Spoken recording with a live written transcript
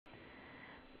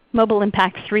Mobile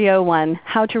Impact 301,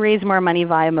 How to Raise More Money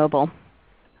via Mobile.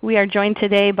 We are joined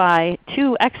today by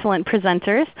two excellent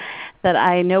presenters that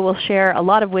I know will share a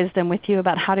lot of wisdom with you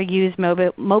about how to use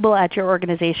mobile at your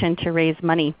organization to raise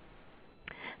money.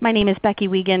 My name is Becky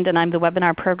Wiegand, and I'm the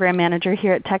Webinar Program Manager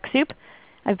here at TechSoup.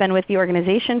 I've been with the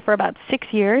organization for about 6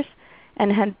 years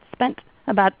and had spent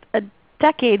about a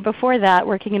decade before that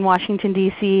working in Washington,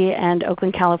 D.C. and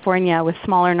Oakland, California with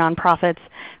smaller nonprofits,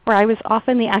 where I was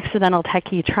often the accidental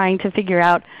techie trying to figure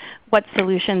out what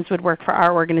solutions would work for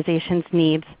our organization's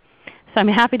needs. So I'm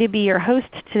happy to be your host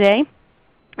today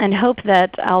and hope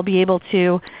that I'll be able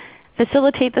to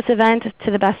facilitate this event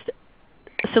to the best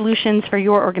solutions for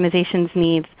your organization's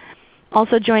needs.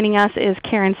 Also joining us is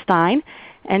Karen Stein,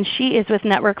 and she is with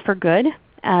Network for Good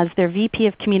as their VP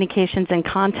of Communications and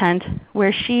Content,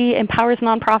 where she empowers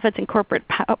nonprofits and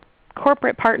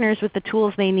corporate partners with the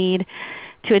tools they need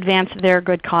to advance their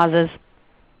good causes.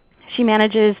 She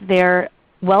manages their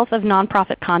wealth of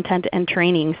nonprofit content and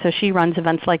training, so she runs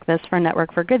events like this for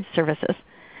Network for Good services.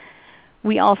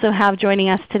 We also have joining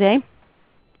us today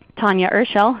Tanya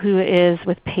Urschel, who is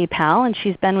with PayPal, and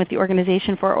she's been with the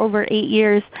organization for over 8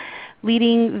 years,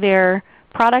 leading their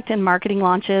product and marketing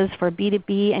launches for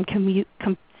B2B and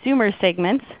consumer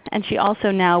segments, and she also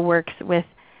now works with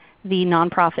the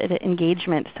nonprofit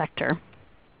engagement sector.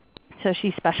 So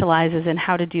she specializes in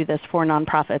how to do this for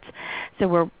nonprofits. So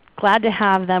we're glad to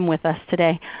have them with us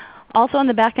today. Also on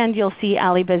the back end you'll see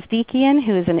Ali Bezdikian,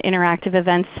 who is an interactive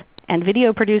events and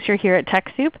video producer here at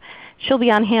TechSoup. She'll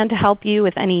be on hand to help you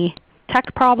with any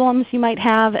tech problems you might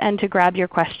have and to grab your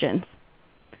questions.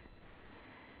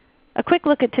 A quick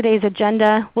look at today's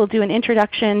agenda. We'll do an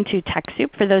introduction to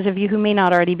TechSoup for those of you who may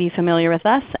not already be familiar with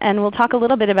us, and we'll talk a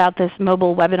little bit about this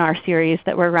mobile webinar series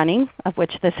that we're running, of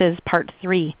which this is part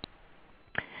 3.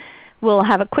 We'll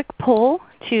have a quick poll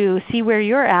to see where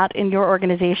you're at in your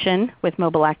organization with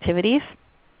mobile activities.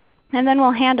 And then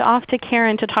we'll hand off to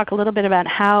Karen to talk a little bit about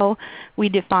how we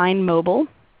define mobile,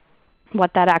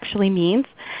 what that actually means,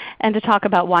 and to talk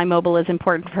about why mobile is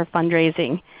important for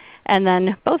fundraising. And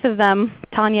then both of them,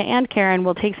 Tanya and Karen,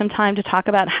 will take some time to talk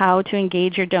about how to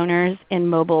engage your donors in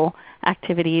mobile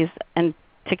activities and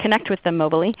to connect with them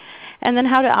mobilely, and then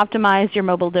how to optimize your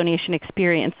mobile donation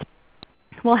experience.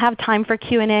 We'll have time for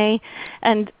Q&A,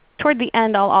 and toward the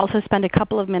end I'll also spend a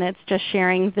couple of minutes just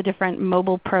sharing the different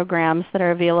mobile programs that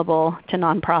are available to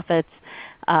nonprofits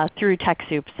through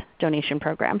TechSoup's donation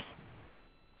programs.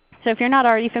 So if you're not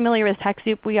already familiar with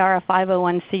TechSoup, we are a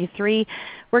 501c3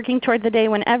 working toward the day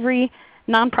when every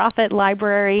nonprofit,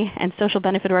 library, and social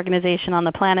benefit organization on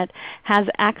the planet has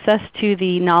access to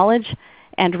the knowledge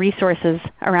and resources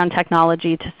around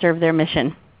technology to serve their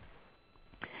mission.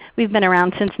 We've been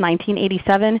around since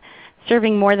 1987,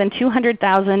 serving more than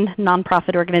 200,000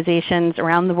 nonprofit organizations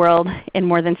around the world in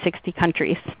more than 60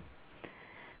 countries.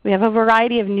 We have a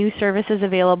variety of new services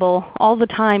available all the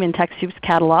time in TechSoup's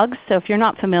catalogs. So if you're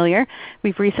not familiar,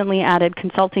 we've recently added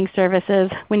consulting services,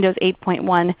 Windows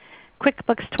 8.1,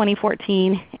 QuickBooks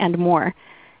 2014, and more.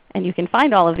 And you can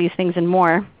find all of these things and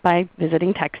more by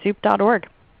visiting TechSoup.org.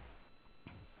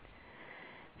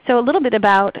 So a little bit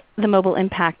about the Mobile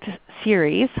Impact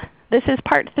series. This is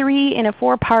part 3 in a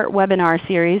 4-part webinar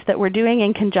series that we're doing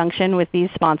in conjunction with these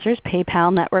sponsors,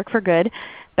 PayPal, Network for Good,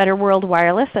 Better World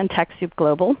Wireless, and TechSoup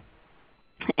Global.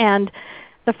 And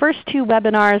the first 2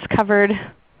 webinars covered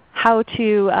how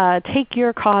to take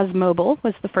your cause mobile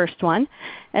was the first one.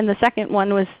 And the second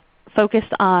one was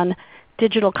focused on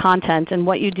digital content and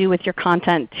what you do with your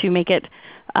content to make it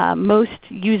most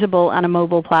usable on a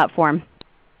mobile platform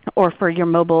or for your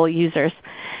mobile users.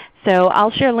 So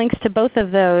I'll share links to both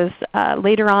of those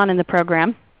later on in the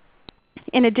program.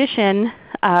 In addition,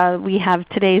 we have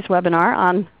today's webinar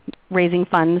on raising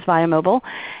funds via mobile.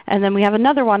 And then we have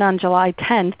another one on July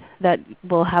 10th that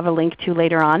we'll have a link to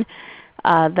later on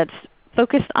that's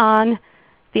focused on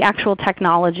the actual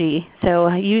technology. So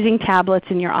using tablets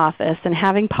in your office and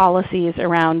having policies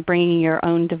around bringing your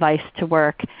own device to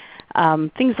work,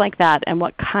 things like that, and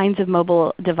what kinds of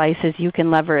mobile devices you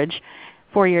can leverage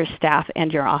for your staff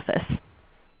and your office.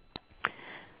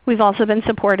 We've also been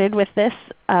supported with this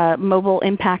Mobile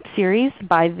Impact series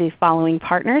by the following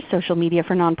partners: Social Media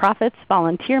for Nonprofits,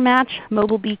 Volunteer Match,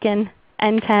 Mobile Beacon,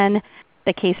 N10,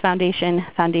 the Case Foundation,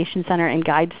 Foundation Center, and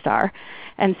GuideStar.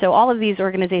 And so all of these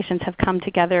organizations have come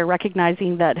together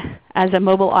recognizing that as a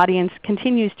mobile audience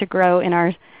continues to grow in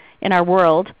our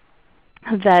world,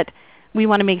 that we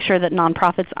want to make sure that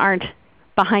nonprofits aren't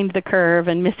behind the curve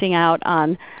and missing out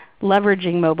on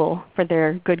leveraging mobile for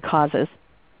their good causes.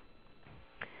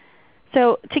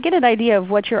 So to get an idea of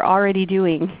what you're already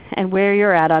doing and where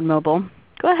you're at on mobile,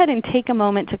 go ahead and take a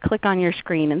moment to click on your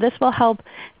screen. And this will help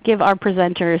give our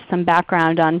presenters some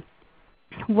background on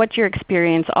what your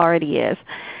experience already is.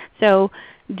 So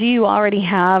do you already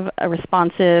have a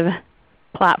responsive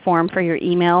platform for your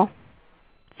email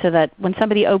so that when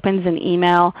somebody opens an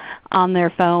email on their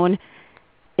phone,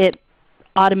 it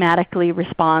automatically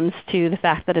responds to the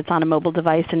fact that it's on a mobile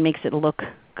device and makes it look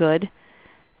good?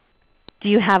 Do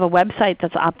you have a website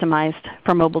that's optimized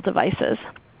for mobile devices?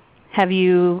 Have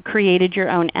you created your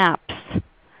own apps?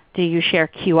 Do you share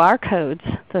QR codes,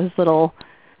 those little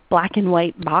black and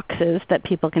white boxes that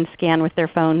people can scan with their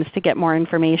phones to get more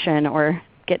information or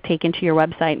get taken to your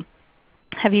website?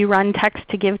 Have you run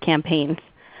text-to-give campaigns?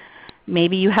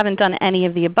 Maybe you haven't done any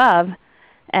of the above,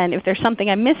 and if there's something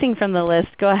I'm missing from the list,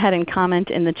 go ahead and comment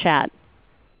in the chat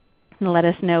and let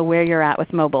us know where you're at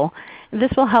with mobile.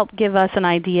 This will help give us an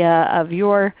idea of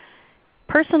your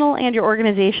personal and your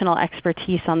organizational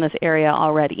expertise on this area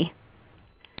already.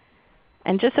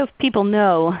 And just so people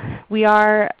know, we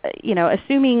are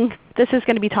assuming this is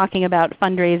going to be talking about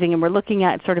fundraising, and we're looking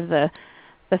at sort of the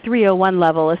 301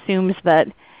 level assumes that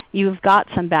you've got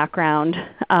some background,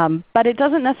 but it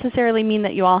doesn't necessarily mean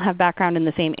that you all have background in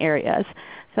the same areas.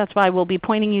 So that's why we'll be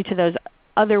pointing you to those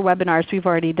other webinars we've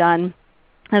already done,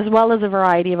 as well as a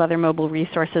variety of other mobile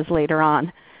resources later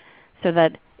on, so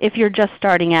that if you're just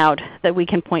starting out, that we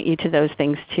can point you to those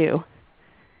things too.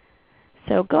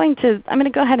 So I'm going to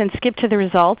go ahead and skip to the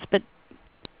results, but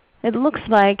it looks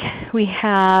like we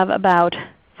have about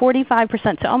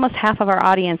 45%, so almost half of our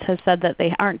audience has said that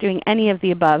they aren't doing any of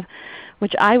the above,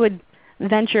 which I would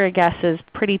venture a guess is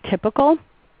pretty typical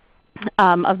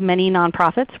of many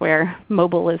nonprofits where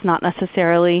mobile is not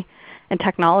necessarily, and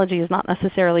technology is not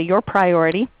necessarily your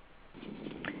priority,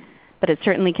 but it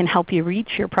certainly can help you reach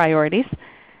your priorities.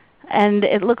 And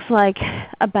it looks like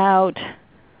about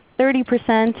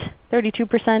 30%,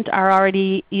 32% are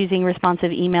already using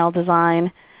responsive email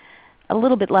design. A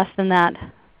little bit less than that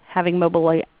having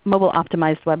mobile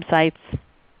optimized websites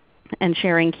and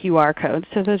sharing QR codes.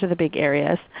 So those are the big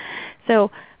areas.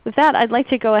 So with that, I'd like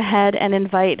to go ahead and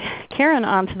invite Karen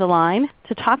onto the line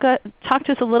to talk to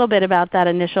us a little bit about that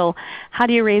initial, how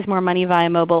do you raise more money via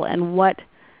mobile, and what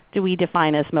do we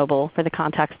define as mobile for the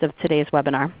context of today's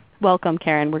webinar. Welcome,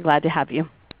 Karen. We're glad to have you.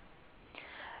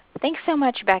 Thanks so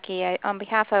much, Becky. On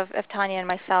behalf of Tanya and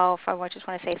myself, I just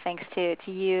want to say thanks to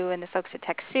you and the folks at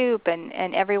TechSoup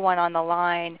and everyone on the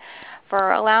line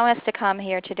for allowing us to come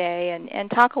here today and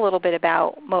talk a little bit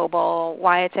about mobile,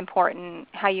 why it's important,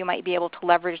 how you might be able to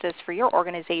leverage this for your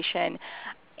organization,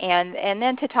 and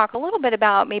then to talk a little bit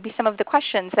about maybe some of the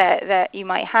questions that you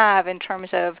might have in terms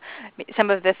of some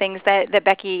of the things that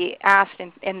Becky asked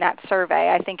in that survey.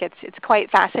 I think it's quite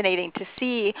fascinating to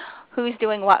see who's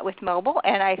doing what with mobile,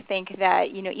 and I think that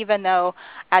even though,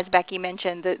 as Becky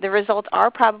mentioned, the results are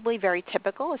probably very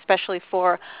typical, especially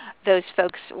for those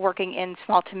folks working in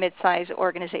small to mid-sized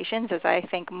organizations, as I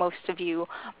think most of you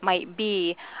might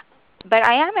be. But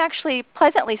I am actually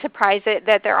pleasantly surprised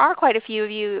that there are quite a few of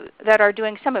you that are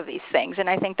doing some of these things, and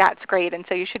I think that's great. And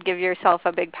so you should give yourself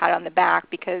a big pat on the back,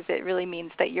 because it really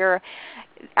means that you're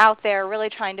out there really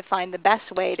trying to find the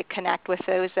best way to connect with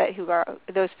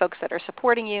those folks that are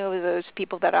supporting you, those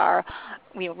people that are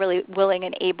really willing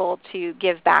and able to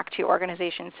give back to your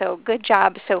organization. So good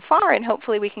job so far, and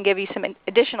hopefully we can give you some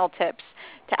additional tips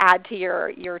to add to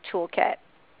your toolkit.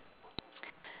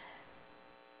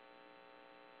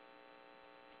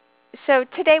 So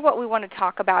today what we want to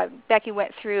talk about, Becky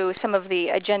went through some of the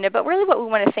agenda, but really what we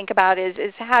want to think about is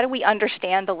how do we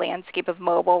understand the landscape of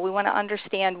mobile. We want to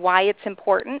understand why it's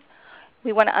important.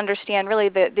 We want to understand really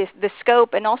the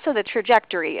scope and also the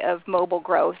trajectory of mobile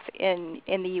growth in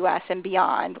the U.S. and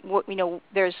beyond.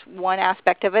 There's one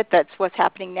aspect of it that's what's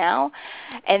happening now,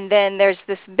 and then there's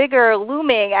this bigger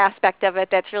looming aspect of it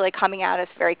that's really coming at us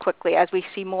very quickly as we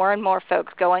see more and more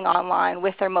folks going online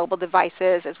with their mobile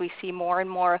devices, as we see more and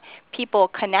more people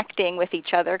connecting with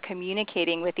each other,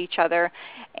 communicating with each other,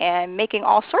 and making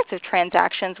all sorts of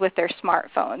transactions with their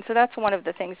smartphones. So that's one of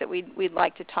the things that we'd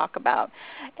like to talk about.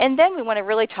 And then we want to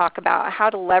really talk about how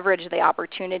to leverage the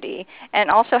opportunity and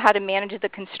also how to manage the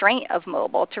constraint of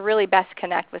mobile to really best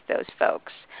connect with those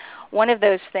folks. One of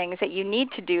those things that you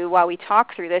need to do while we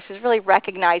talk through this is really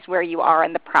recognize where you are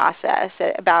in the process.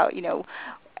 About,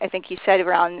 I think you said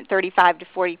around 35 to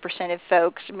 40% of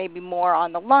folks, maybe more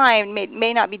on the line,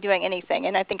 may not be doing anything.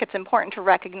 And I think it's important to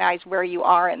recognize where you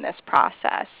are in this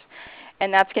process.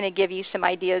 and that's going to give you some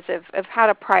ideas of how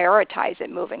to prioritize it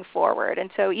moving forward. And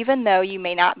so even though you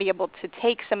may not be able to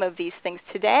take some of these things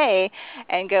today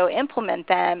and go implement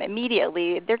them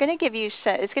immediately, they're going to give you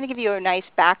it's going to give you a nice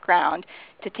background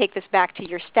to take this back to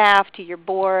your staff, to your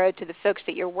board, to the folks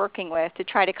that you're working with, to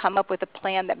try to come up with a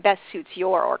plan that best suits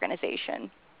your organization.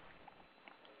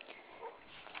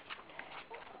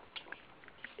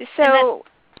 So,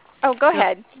 go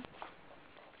ahead.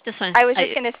 Just fine. I was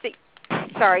just going to say,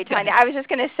 sorry, Tanya. I was just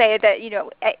going to say that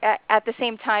at the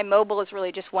same time, mobile is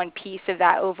really just one piece of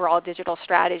that overall digital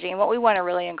strategy. And what we want to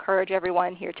really encourage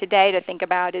everyone here today to think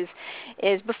about is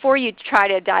before you try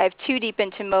to dive too deep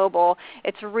into mobile,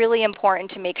 it's really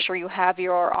important to make sure you have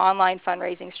your online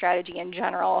fundraising strategy in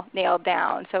general nailed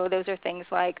down. So those are things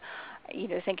like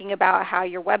thinking about how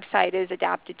your website is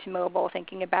adapted to mobile,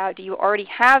 thinking about do you already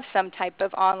have some type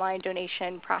of online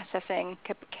donation processing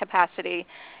capacity,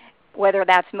 whether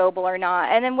that's mobile or not.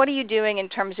 And then what are you doing in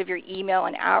terms of your email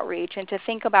and outreach, and to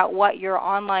think about what your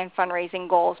online fundraising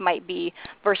goals might be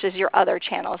versus your other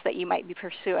channels that you might be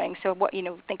pursuing. So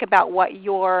think about what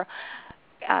your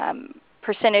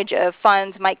percentage of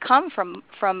funds might come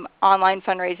from online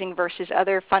fundraising versus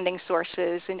other funding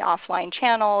sources in offline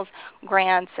channels,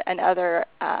 grants, and other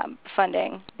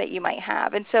funding that you might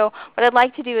have. And so what I'd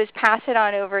like to do is pass it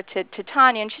on over to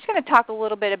Tanya, and she's going to talk a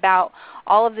little bit about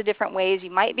all of the different ways you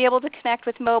might be able to connect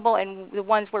with mobile and the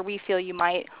ones where we feel you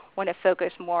might want to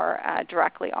focus more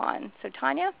directly on. So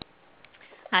Tanya?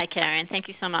 Hi, Karen. Thank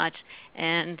you so much.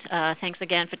 And thanks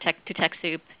again to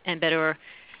TechSoup and Better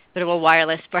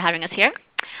Wireless for having us here.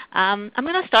 I'm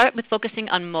going to start with focusing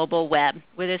on mobile web,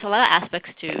 where there's a lot of aspects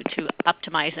to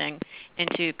optimizing and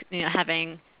to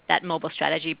having that mobile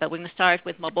strategy. But we're going to start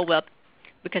with mobile web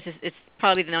because it's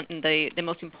probably the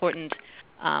most important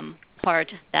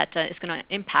part that is going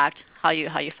to impact how you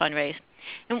fundraise.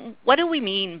 And what do we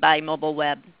mean by mobile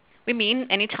web? We mean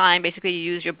anytime basically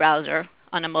you use your browser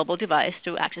on a mobile device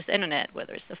to access the Internet,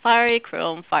 whether it's Safari,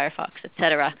 Chrome, Firefox,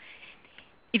 etc.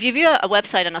 If you view a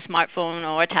website on a smartphone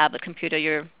or a tablet computer,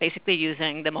 you're basically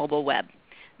using the mobile web.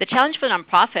 The challenge for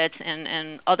nonprofits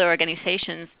and other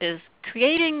organizations is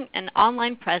creating an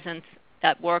online presence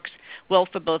that works well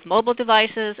for both mobile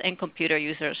devices and computer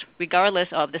users, regardless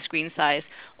of the screen size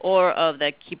or of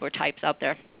the keyboard types out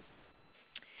there.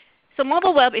 So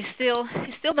mobile web is still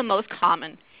the most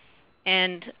common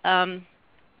and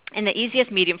the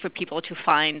easiest medium for people to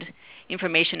find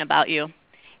information about you.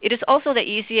 It is also the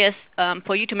easiest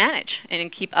for you to manage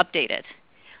and keep updated.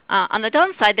 On the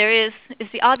downside, there is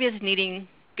the obvious needing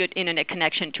good Internet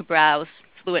connection to browse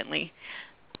fluently.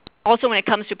 Also, when it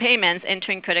comes to payments,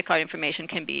 entering credit card information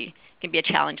can be a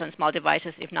challenge on small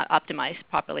devices if not optimized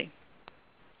properly.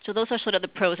 So those are sort of the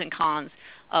pros and cons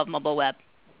of mobile web.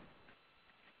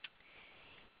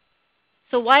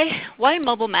 So why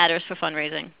mobile matters for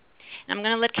fundraising? And I'm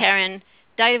going to let Karen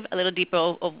dive a little deeper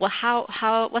of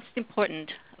what's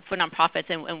important for nonprofits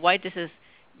and why this is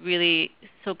really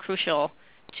so crucial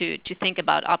to think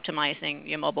about optimizing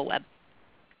your mobile web.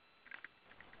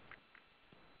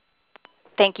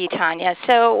 Thank you, Tanya.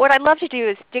 So what I'd love to do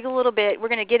is dig a little bit. We're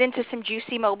going to get into some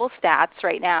juicy mobile stats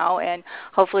right now, and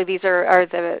hopefully these are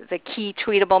the key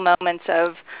tweetable moments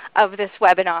of this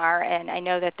webinar. And I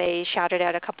know that they shouted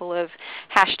out a couple of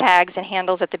hashtags and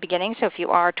handles at the beginning, so if you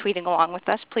are tweeting along with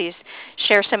us, please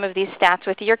share some of these stats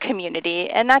with your community.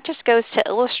 And that just goes to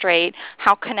illustrate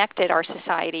how connected our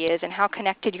society is and how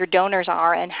connected your donors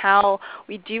are and how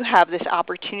we do have this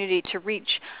opportunity to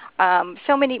reach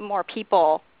so many more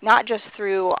people, not just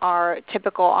through our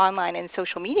typical online and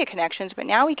social media connections, but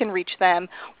now we can reach them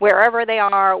wherever they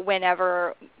are,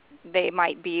 whenever they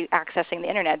might be accessing the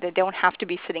Internet. They don't have to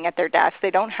be sitting at their desk.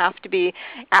 They don't have to be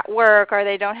at work, or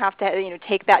they don't have to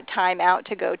take that time out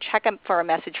to go check for a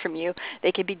message from you.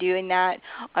 They could be doing that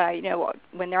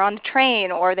when they're on the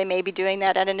train, or they may be doing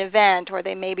that at an event, or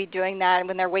they may be doing that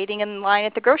when they're waiting in line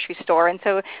at the grocery store. And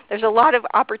so there's a lot of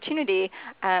opportunity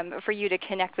for you to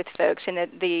connect with folks. And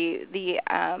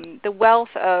the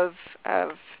wealth of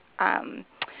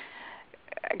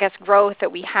I guess growth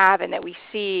that we have and that we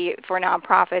see for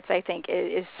nonprofits, I think,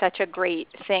 is such a great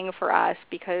thing for us,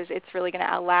 because it's really going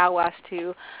to allow us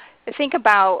to think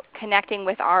about connecting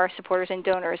with our supporters and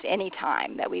donors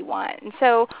anytime that we want. And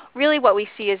so really what we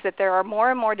see is that there are more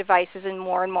and more devices and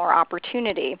more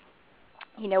opportunity.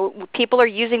 People are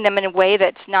using them in a way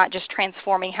that's not just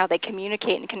transforming how they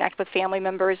communicate and connect with family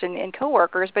members and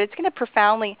coworkers, but it's going to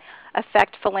profoundly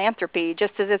affect philanthropy,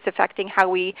 just as it's affecting how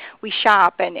we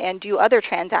shop and do other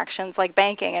transactions like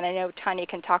banking. And I know Tanya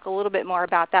can talk a little bit more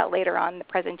about that later on in the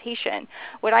presentation.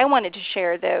 What I wanted to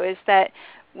share, though, is that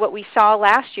what we saw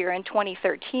last year in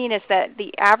 2013 is that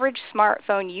the average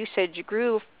smartphone usage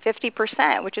grew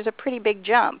 50%, which is a pretty big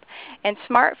jump. And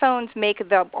smartphones make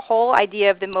the whole idea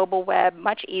of the mobile web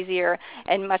much easier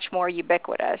and much more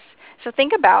ubiquitous. So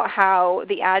think about how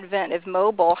the advent of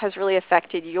mobile has really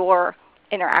affected your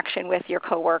interaction with your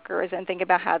coworkers, and think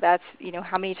about how that's,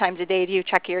 how many times a day do you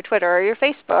check your Twitter or your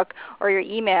Facebook or your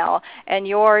email, and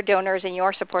your donors and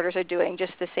your supporters are doing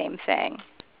just the same thing.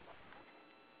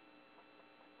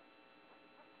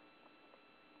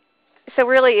 So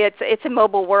really it's a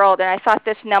mobile world, and I thought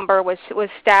this number was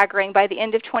staggering. By the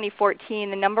end of 2014,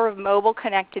 the number of mobile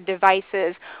connected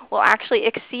devices will actually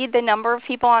exceed the number of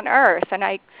people on Earth. And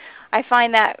I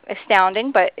find that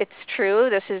astounding, but it's true.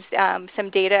 This is some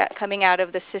data coming out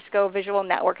of the Cisco Visual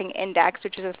Networking Index,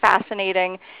 which is a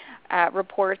fascinating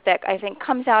report that I think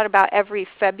comes out about every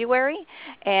February.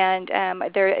 And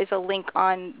there is a link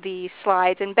on the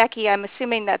slides. And Becky, I'm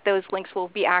assuming that those links will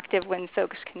be active when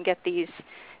folks can get these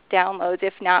downloads.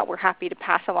 If not, we're happy to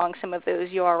pass along some of those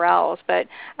URLs. But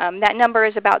that number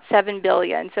is about 7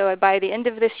 billion. So by the end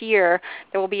of this year,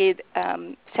 there will be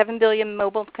 7 billion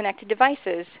mobile connected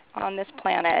devices on this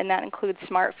planet, and that includes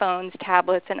smartphones,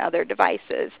 tablets, and other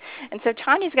devices. And so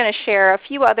Tanya's going to share a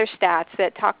few other stats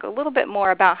that talk a little bit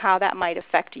more about how that might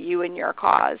affect you and your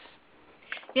cause.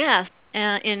 Yeah,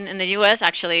 in the U.S.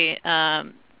 actually,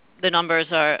 the numbers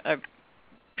are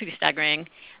pretty staggering.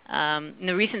 In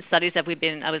the recent studies that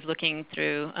I was looking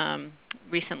through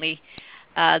recently,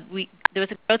 there was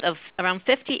a growth of around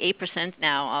 58%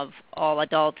 now of all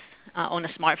adults own a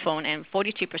smartphone, and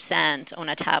 42% own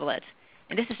a tablet.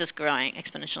 And this is just growing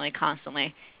exponentially,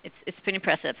 constantly. It's pretty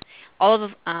impressive.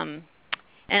 And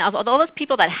of all those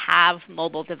people that have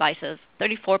mobile devices,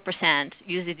 34%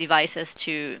 use the devices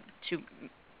to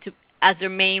as their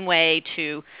main way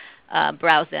to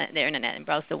browse the internet and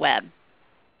browse the web.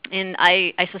 And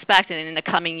I suspect that in the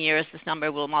coming years this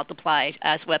number will multiply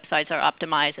as websites are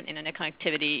optimized and internet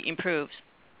connectivity improves.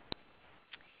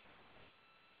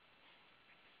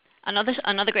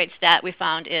 Another great stat we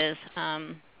found is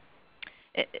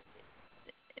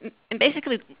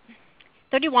basically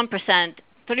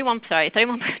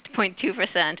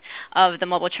 31.2% of the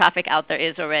mobile traffic out there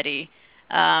is already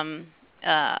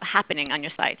happening on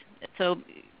your site. So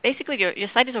basically your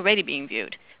site is already being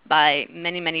viewed by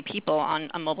many, many people on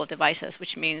mobile devices,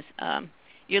 which means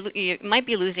you might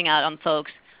be losing out on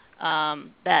folks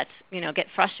that get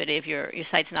frustrated if your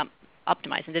site's not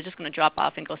optimized, and they're just going to drop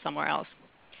off and go somewhere else.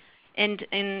 And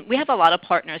we have a lot of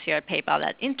partners here at PayPal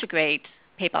that integrate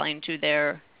PayPal into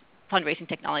their fundraising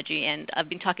technology, and I've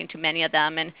been talking to many of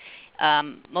them, and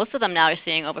most of them now are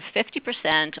seeing over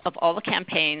 50% of all the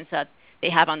campaigns that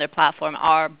they have on their platform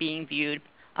are being viewed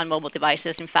on mobile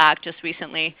devices. In fact, just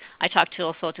recently I talked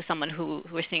to someone who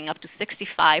we're seeing up to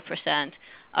 65%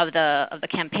 of the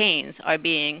campaigns are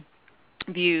being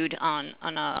viewed on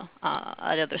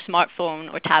either their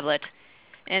smartphone or tablet.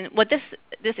 And what this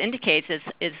indicates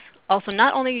is also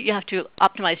not only you have to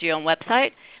optimize your own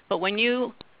website, but when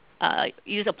you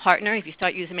use a partner, if you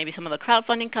start using maybe some of the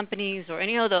crowdfunding companies or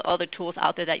any of the other tools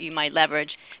out there that you might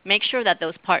leverage, make sure that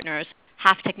those partners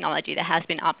have technology that has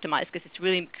been optimized, because it's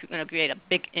really going to create a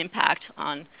big impact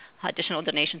on additional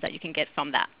donations that you can get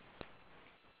from that.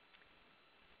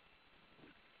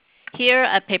 Here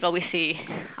at PayPal we see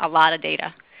a lot of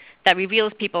data that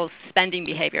reveals people's spending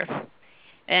behavior.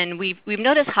 And we've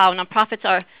noticed how nonprofits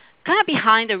are kind of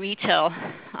behind the retail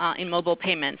in mobile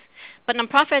payments. But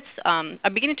nonprofits are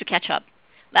beginning to catch up.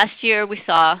 Last year we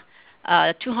saw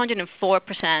a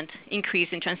 204% increase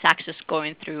in transactions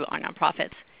going through our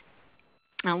nonprofits.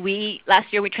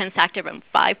 Last year we transacted around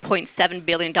 $5.7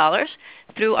 billion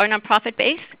through our nonprofit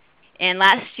base. And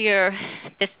last year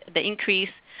the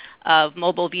increase of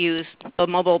mobile views, of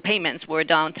mobile payments were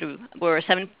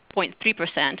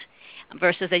 7.3%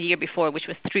 versus the year before, which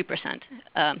was 3%.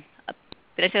 Did I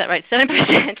say that right?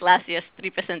 7% last year,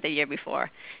 3% the year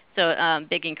before. So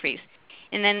big increase.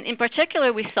 And then in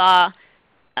particular we saw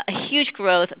a huge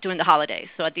growth during the holidays.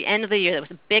 So at the end of the year there was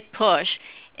a big push,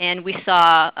 and we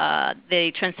saw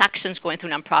the transactions going through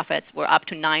nonprofits were up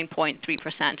to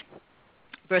 9.3%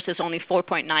 versus only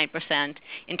 4.9%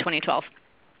 in 2012.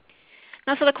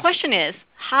 Now, so the question is,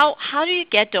 how do you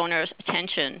get donors'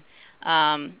 attention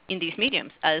in these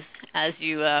mediums as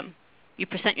you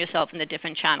present yourself in the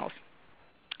different channels?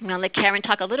 I'm going to let Karen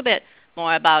talk a little bit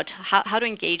more about how to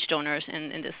engage donors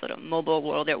in this sort of mobile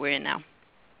world that we're in now.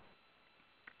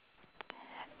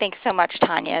 Thanks so much,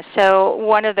 Tanya. So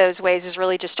one of those ways is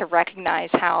really just to recognize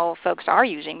how folks are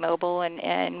using mobile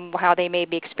and how they may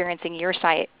be experiencing your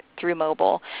site through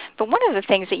mobile. But one of the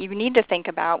things that you need to think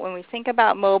about when we think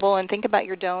about mobile and think about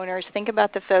your donors, think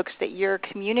about the folks that you're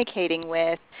communicating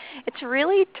with, it's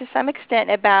really to some extent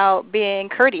about being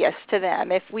courteous to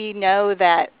them. If we know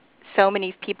that so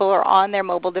many people are on their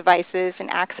mobile devices and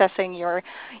accessing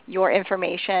your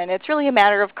information, it's really a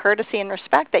matter of courtesy and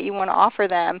respect that you want to offer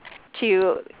them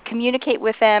to communicate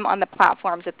with them on the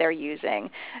platforms that they're using.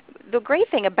 The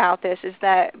great thing about this is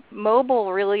that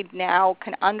mobile really now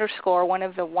can underscore one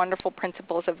of the wonderful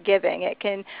principles of giving. It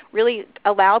can really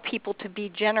allow people to be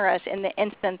generous in the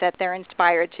instant that they're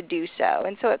inspired to do so.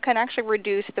 And so it can actually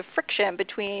reduce the friction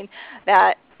between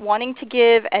that wanting to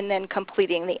give and then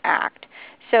completing the act.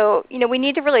 So we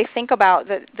need to really think about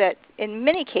that in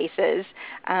many cases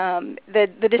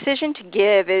the decision to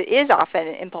give is often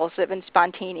impulsive and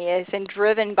spontaneous and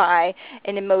driven by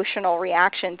an emotional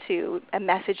reaction to a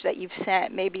message that you've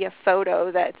sent, maybe a photo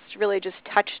that's really just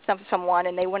touched someone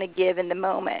and they want to give in the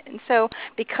moment. And so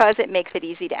because it makes it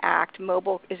easy to act,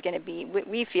 mobile is going to be,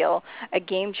 we feel, a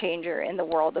game changer in the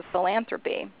world of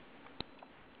philanthropy.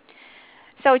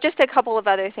 So just a couple of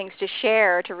other things to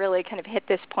share to really kind of hit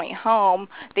this point home.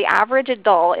 The average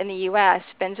adult in the U.S.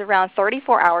 spends around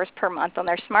 34 hours per month on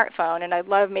their smartphone, and I'd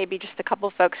love maybe just a couple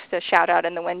of folks to shout out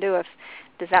in the window if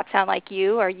does that sound like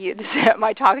you? Am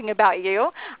I talking about you?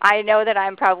 I know that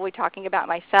I'm probably talking about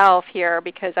myself here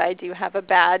because I do have a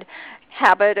bad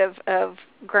habit of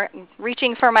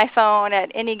reaching for my phone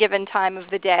at any given time of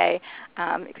the day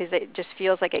because it just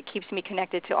feels like it keeps me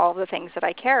connected to all the things that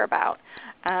I care about.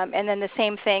 And then the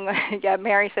same thing, yeah,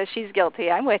 Mary says she's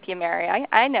guilty. I'm with you, Mary.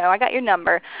 I know. I got your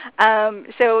number.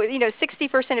 So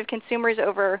 60% of consumers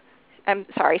over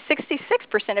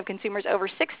 66% of consumers over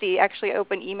 60 actually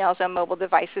open emails on mobile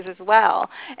devices as well.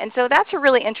 And so that's a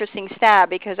really interesting stat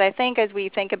because I think as we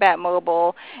think about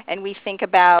mobile and we think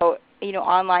about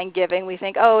online giving, we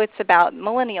think, oh, it's about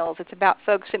millennials. It's about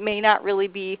folks that may not really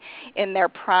be in their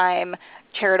prime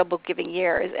charitable giving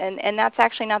years. And that's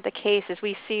actually not the case, as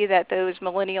we see that those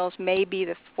millennials may be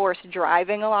the force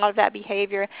driving a lot of that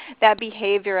behavior. That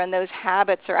behavior and those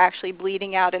habits are actually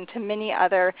bleeding out into many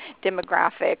other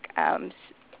demographic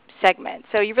segments.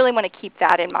 So you really want to keep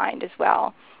that in mind as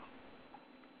well.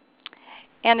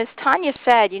 And as Tanya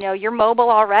said, you're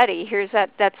mobile already. Here's that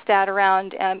stat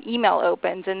around email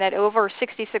opens, and that over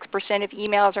 66% of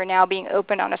emails are now being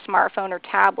opened on a smartphone or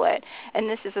tablet. And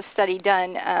this is a study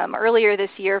done earlier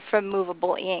this year from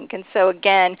Movable Ink. And so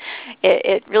again,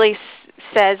 it really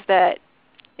says that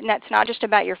it's not just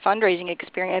about your fundraising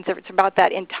experience, it's about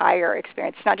that entire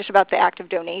experience. It's not just about the act of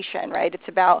donation, right? It's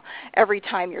about every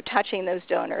time you're touching those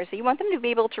donors. You want them to be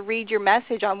able to read your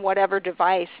message on whatever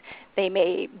device they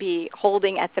may be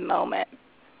holding at the moment.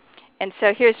 And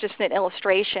so here's just an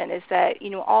illustration is that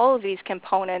all of these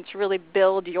components really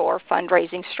build your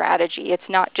fundraising strategy. It's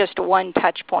not just one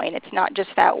touch point. It's not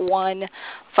just that one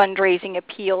fundraising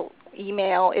appeal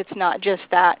email. It's not just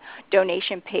that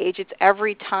donation page. It's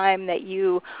every time that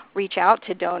you reach out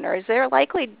to donors. They're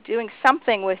likely doing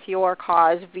something with your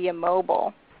cause via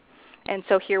mobile. And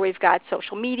so here we've got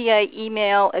social media,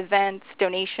 email, events,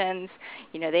 donations.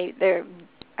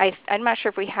 I'm not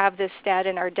sure if we have this stat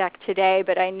in our deck today,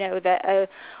 but I know that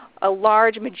a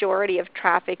large majority of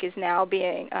traffic is now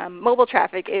being, mobile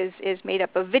traffic is made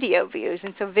up of video views,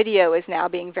 and so video is now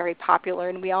being very popular.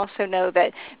 And we also know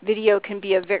that video can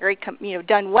be a very,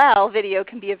 done well, video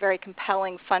can be a very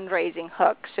compelling fundraising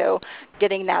hook, so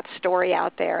getting that story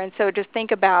out there. And so just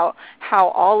think about how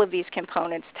all of these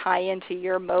components tie into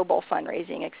your mobile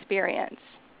fundraising experience.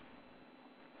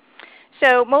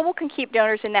 So mobile can keep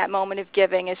donors in that moment of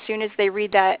giving. As soon as they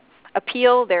read that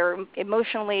appeal, they're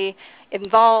emotionally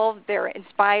involved, they're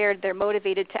inspired, they're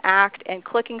motivated to act, and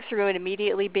clicking through and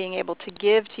immediately being able to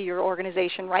give to your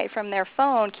organization right from their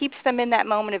phone keeps them in that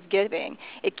moment of giving.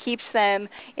 It keeps them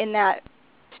in that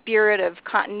spirit of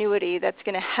continuity that's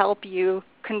going to help you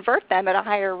convert them at a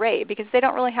higher rate because they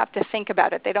don't really have to think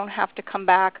about it. They don't have to come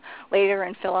back later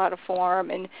and fill out a form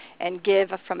and give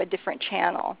from a different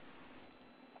channel.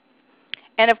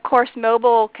 And of course,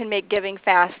 mobile can make giving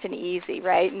fast and easy,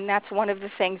 right? And that's one of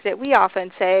the things that we often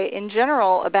say in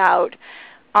general about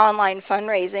online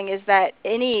fundraising is that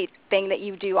anything that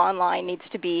you do online needs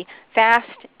to be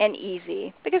fast and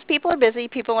easy because people are busy,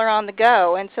 people are on the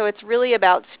go, and so it's really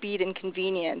about speed and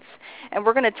convenience. And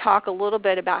we're going to talk a little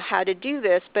bit about how to do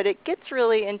this, but it gets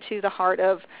really into the heart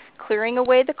of clearing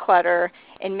away the clutter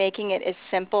and making it as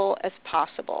simple as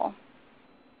possible.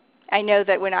 I know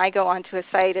that when I go onto a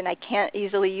site and I can't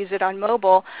easily use it on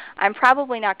mobile, I'm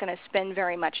probably not going to spend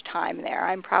very much time there.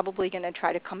 I'm probably going to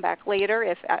try to come back later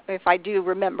if I do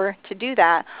remember to do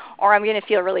that, or I'm going to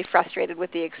feel really frustrated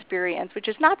with the experience, which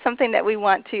is not something that we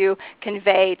want to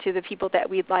convey to the people that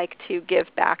we'd like to give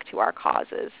back to our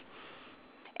causes.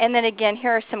 And then again,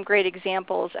 here are some great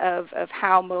examples of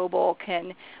how mobile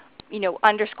can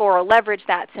underscore or leverage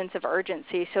that sense of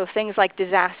urgency. So things like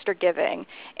disaster giving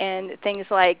and things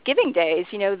like giving days,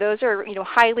 those are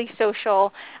highly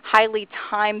social, highly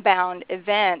time-bound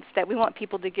events that we want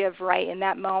people to give right in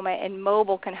that moment, and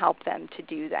mobile can help them to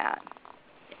do that.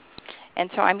 And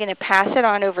so I'm going to pass it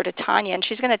on over to Tanya, and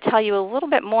she's going to tell you a little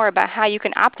bit more about how you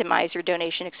can optimize your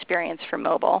donation experience for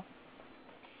mobile.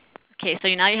 Okay,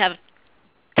 so now you have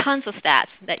tons of stats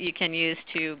that you can use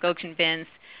to go convince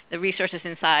the resources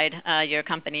inside your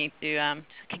company to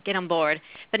get on board.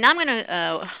 But now I'm going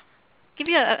to give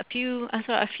you a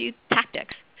few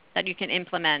tactics that you can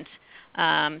implement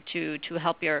to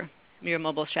help your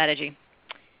mobile strategy.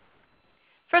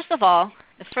 First of all,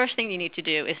 the first thing you need to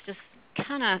do is just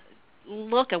kind of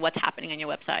look at what's happening on your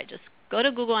website. Just go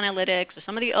to Google Analytics or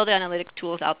some of the other analytic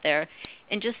tools out there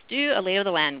and just do a lay of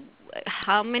the land.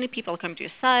 How many people come to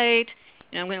your site?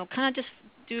 Kind of just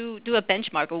do a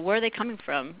benchmark of where are they coming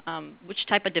from, which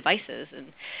type of devices,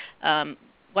 and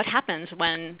what happens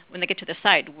when they get to the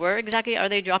site. Where exactly are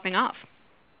they dropping off?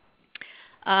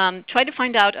 Try to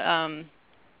find out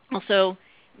also,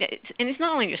 and it's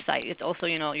not only your site, it's also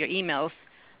your emails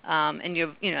and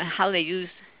your how they use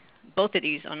both of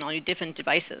these on all your different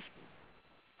devices.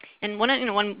 And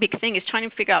one big thing is trying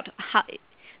to figure out how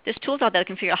there's tools out there that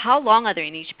can figure out how long are they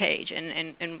in each page,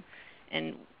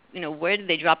 and where do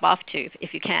they drop off to,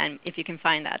 if you can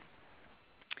find that.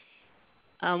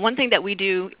 One thing that we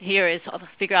do here is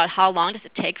figure out how long does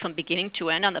it take from beginning to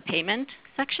end on the payment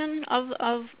section of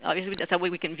obviously that's that way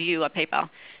we can view a PayPal.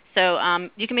 So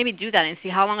you can maybe do that and see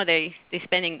how long are they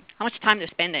spending, how much time they're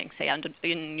spending, say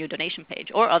in your donation page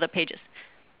or other pages.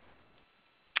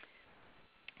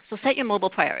 So set your mobile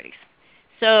priorities.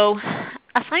 So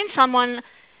assign someone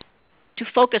to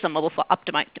focus on mobile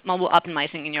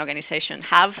optimizing in your organization.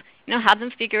 Have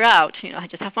them figure out,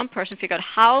 just have one person figure out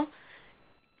how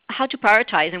to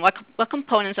prioritize and what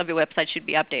components of your website should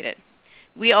be updated.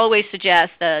 We always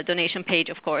suggest the donation page,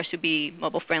 of course, to be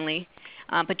mobile friendly,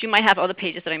 but you might have other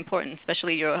pages that are important,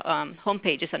 especially your home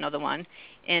page is another one.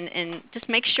 And just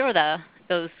make sure that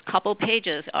those couple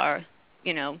pages are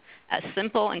as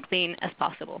simple and clean as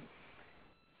possible.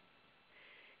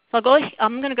 So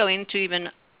I'm going to go into even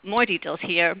more details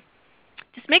here.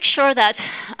 Just make sure that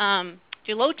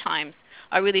your load times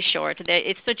are really short.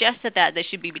 It's suggested that they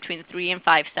should be between 3 and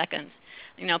 5 seconds.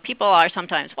 People are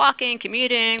sometimes walking,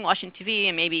 commuting, watching TV,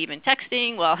 and maybe even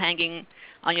texting while hanging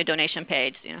on your donation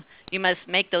page. You must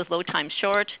make those load times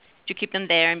short to keep them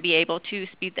there and be able to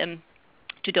speed them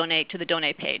to donate to the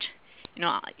donate page.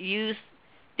 Use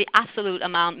the absolute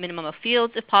minimum of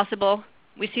fields if possible.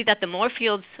 We see that the more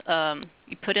fields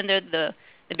you put in there, the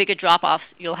bigger drop-offs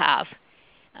you'll have.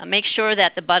 Make sure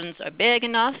that the buttons are big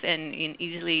enough and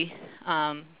easily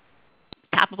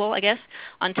tappable, I guess,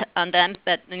 on them,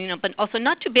 but also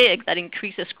not too big that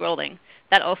increases scrolling.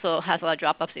 That also has a lot of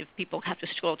drop-offs. If people have to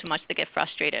scroll too much, they get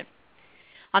frustrated.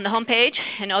 On the home page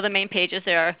and other main pages,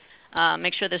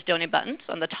 make sure there's donate buttons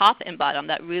on the top and bottom.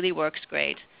 That really works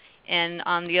great. And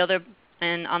on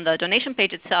the donation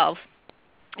page itself,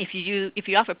 if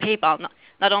you offer PayPal,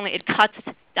 not only it cuts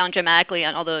down dramatically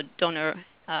on all the donor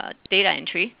data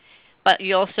entry, but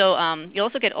you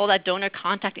also get all that donor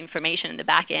contact information in the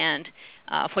back end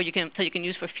so you can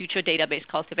use for future database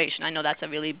cultivation. I know that's a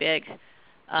really big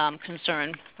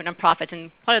concern for nonprofits,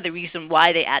 and part of the reason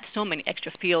why they add so many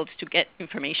extra fields to get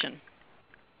information.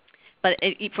 But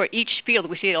for each field,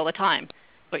 we see it all the time.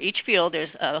 For each field,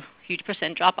 there's a huge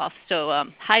 % drop-off. So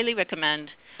highly recommend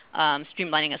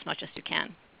streamlining as much as you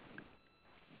can.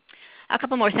 A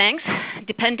couple more things.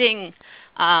 Depending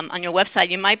on your website,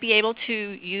 you might be able to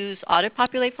use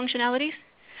auto-populate functionalities.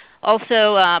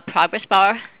 Also, progress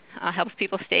bar helps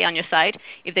people stay on your site.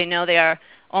 If they know there are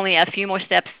only a few more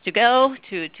steps to go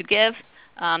to give,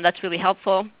 that's really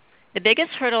helpful. The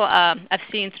biggest hurdle I've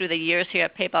seen through the years here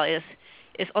at PayPal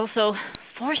is also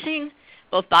forcing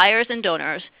both buyers and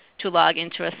donors to log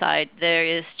into a site. There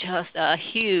is just a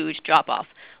huge drop-off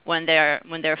when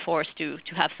they're forced to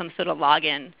have some sort of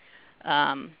login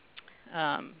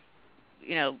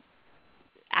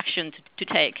action to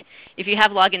take. If you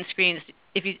have login screens,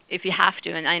 if you have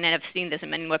to, and I've seen this in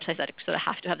many websites that sort of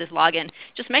have to have this login,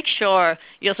 just make sure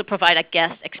you also provide a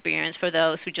guest experience for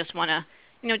those who just want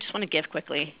to give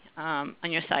quickly on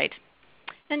your site.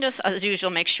 And just as usual,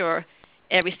 make sure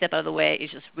every step of the way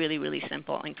is just really, really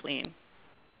simple and clean.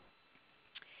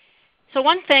 So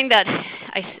one thing that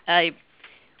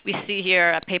we see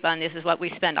here, a paper on this, is what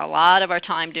we spend a lot of our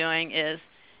time doing is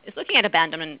looking at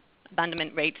abandonment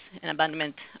rates and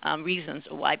abandonment reasons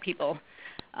why people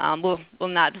will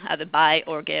not either buy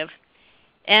or give.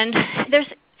 And there's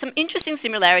some interesting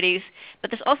similarities,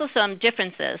 but there's also some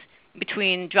differences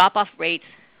between drop-off rates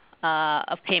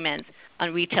of payments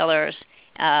on retailers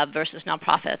versus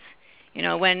nonprofits. You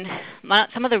know, when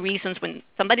some of the reasons when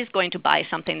somebody's going to buy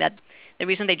something, that the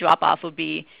reason they drop off would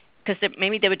be because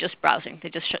maybe they were just browsing, they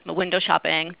just window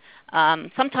shopping.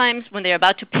 Sometimes when they're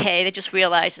about to pay, they just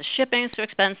realize the shipping is too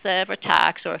expensive, or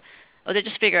tax, or they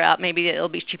just figure out maybe it'll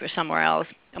be cheaper somewhere else,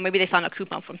 or maybe they found a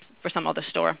coupon for some other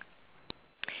store.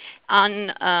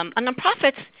 On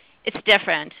nonprofits, it's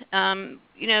different.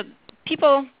 You know,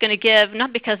 people going to give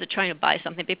not because they're trying to buy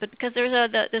something, but because there's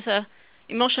a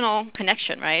emotional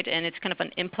connection, right? And it's kind of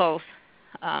an impulse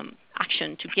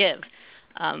action to give.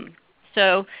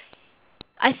 So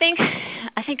I think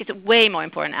it's way more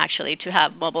important actually to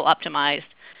have mobile optimized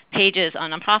pages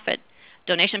on nonprofit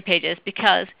donation pages,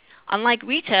 because unlike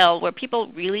retail, where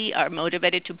people really are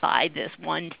motivated to buy this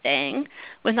one thing,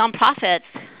 with nonprofits,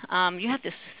 you have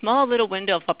this small little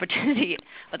window of opportunity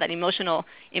or that emotional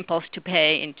impulse to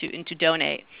pay and to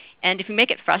donate. And if you make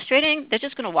it frustrating, they're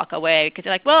just going to walk away because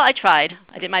they're like, well, I tried.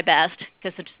 I did my best,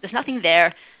 because there's nothing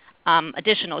there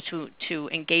additional to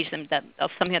engage them of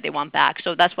something that they want back.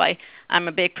 So that's why I'm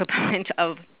a big proponent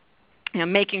of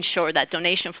making sure that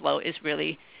donation flow is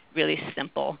really, really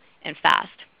simple and fast.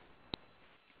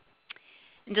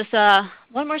 And just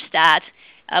one more stat.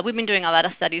 We've been doing a lot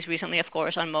of studies recently, of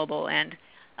course, on mobile, and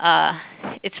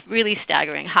it's really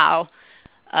staggering how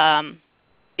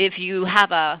if you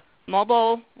have a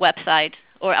mobile website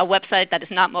or a website that is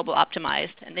not mobile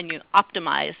optimized, and then you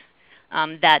optimize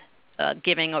that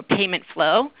giving or payment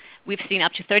flow, we've seen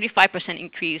up to 35%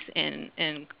 increase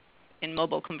in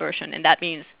mobile conversion, and that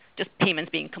means just payments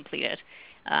being completed.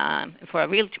 For a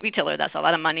retailer, that's a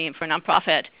lot of money, and for a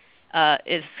nonprofit,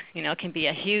 can be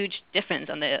a huge difference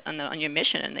on your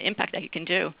mission and the impact that you can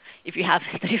do if you have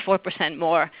 34%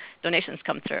 more donations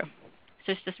come through.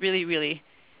 So it's just really, really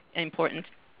important.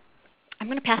 I'm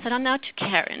going to pass it on now to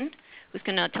Karen, who's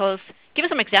going to give us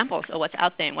some examples of what's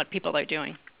out there and what people are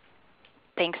doing.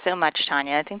 Thanks so much,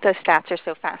 Tanya. I think those stats are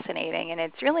so fascinating, and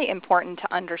it's really important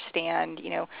to understand.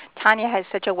 Tanya has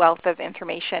such a wealth of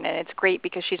information, and it's great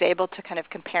because she's able to kind of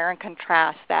compare and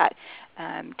contrast that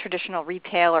traditional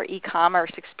retail or e-commerce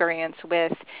experience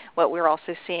with what we're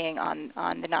also seeing on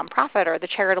the nonprofit or the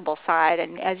charitable side.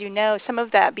 And as you know, some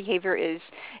of that behavior is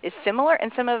similar,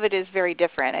 and some of it is very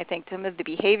different. I think some of the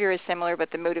behavior is similar,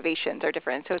 but the motivations are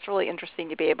different. So it's really interesting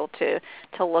to be able to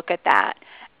look at that.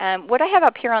 What I have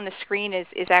up here on the screen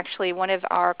is actually one of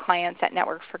our clients at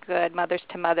Network for Good, Mothers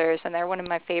to Mothers, and they're one of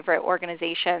my favorite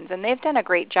organizations. And they've done a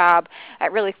great job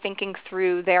at really thinking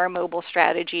through their mobile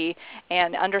strategy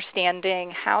and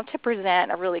understanding how to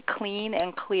present a really clean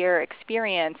and clear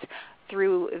experience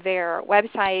through their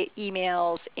website,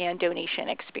 emails, and donation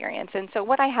experience. And so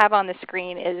what I have on the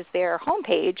screen is their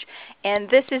homepage, and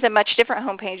this is a much different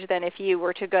homepage than if you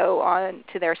were to go on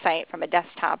to their site from a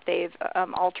desktop. They've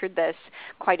altered this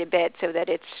quite a bit so that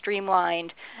it's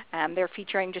streamlined. They're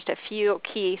featuring just a few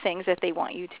key things that they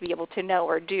want you to be able to know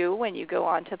or do when you go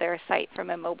onto their site from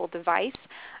a mobile device.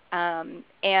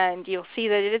 And you'll see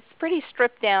that it's pretty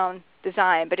stripped down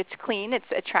design, but it's clean, it's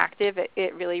attractive,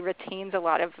 it really retains a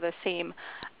lot of the same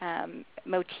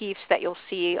motifs that you'll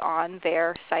see on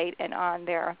their site and on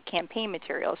their campaign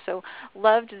materials. So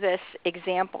loved this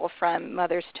example from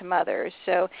Mothers to Mothers.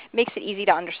 So it makes it easy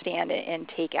to understand and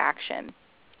take action.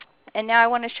 And now I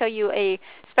want to show you a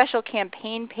special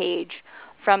campaign page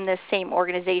from this same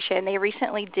organization. They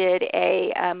recently did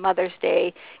a Mother's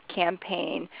Day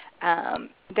campaign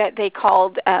that they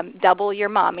called Double Your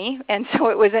Mommy. And so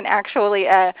it was actually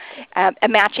a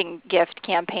matching gift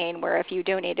campaign where if you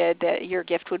donated, your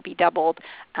gift would be doubled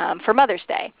for Mother's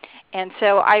Day. And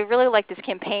so I really liked this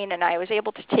campaign, and I was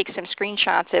able to take some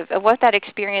screenshots of what that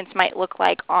experience might look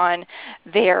like on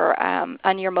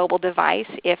your mobile device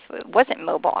if it wasn't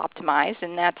mobile optimized.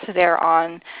 And that's there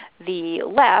on the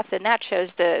left, and that shows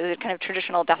the kind of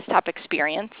traditional desktop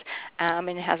experience, and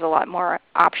it has a lot more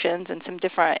options and some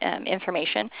different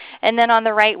information. And then on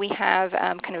the right we have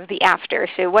kind of the after.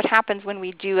 So what happens when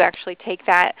we do actually take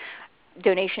that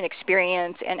donation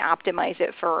experience and optimize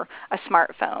it for a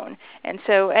smartphone. And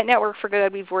so at Network for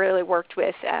Good, we've really worked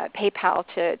with PayPal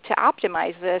to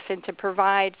optimize this and to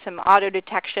provide some auto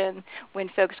detection when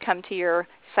folks come to your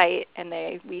site and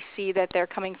we see that they're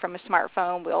coming from a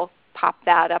smartphone. We'll pop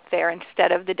that up there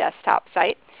instead of the desktop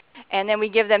site. And then we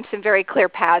give them some very clear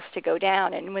paths to go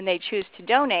down. And when they choose to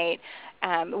donate,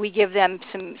 we give them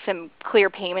some clear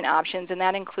payment options, and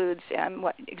that includes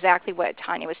exactly what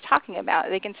Tanya was talking about.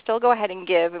 They can still go ahead and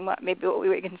give in what we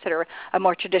would consider a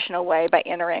more traditional way by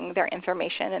entering their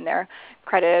information in their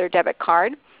credit or debit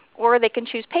card. Or they can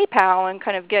choose PayPal and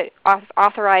kind of get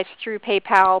authorized through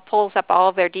PayPal, pulls up all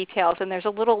of their details, and there's a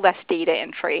little less data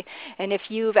entry. And if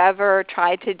you've ever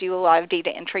tried to do a lot of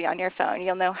data entry on your phone,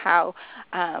 you'll know how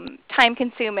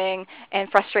time-consuming and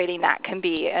frustrating that can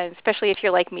be, and especially if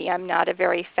you're like me. I'm not a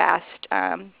very fast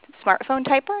smartphone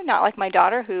typer, not like my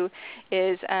daughter who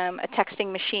is a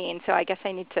texting machine, so I guess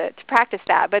I need to practice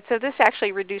that. But so this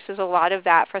actually reduces a lot of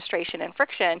that frustration and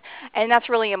friction, and that's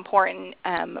really important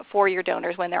for your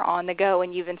donors when they're on the go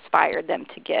and you've inspired them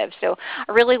to give. So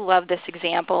I really love this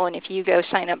example, and if you go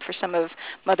sign up for some of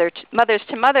Mothers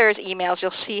to Mothers emails,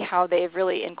 you'll see how they've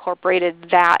really incorporated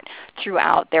that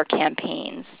throughout their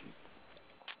campaigns.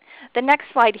 The next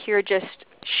slide here just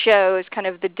shows kind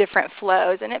of the different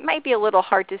flows, and it might be a little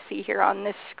hard to see here on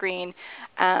this screen,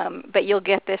 but you'll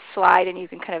get this slide and you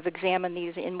can kind of examine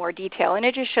these in more detail. And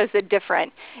it just shows the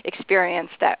different experience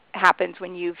that happens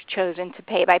when you've chosen to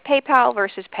pay by PayPal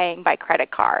versus paying by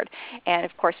credit card. And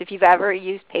of course, if you've ever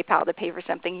used PayPal to pay for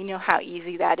something, you know how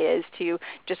easy that is to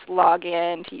just log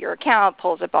in to your account,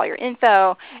 pulls up all your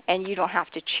info, and you don't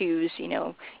have to choose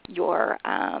your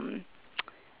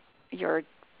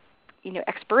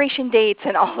expiration dates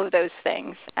and all of those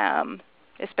things,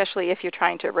 especially if you're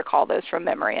trying to recall those from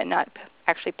memory and not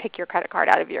actually pick your credit card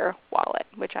out of your wallet,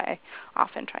 which I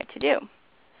often try to do.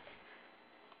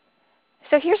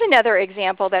 So here's another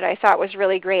example that I thought was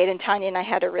really great, and Tanya and I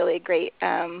had a really great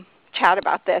chat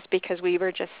about this because we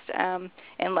were just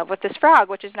in love with this frog,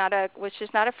 which is not a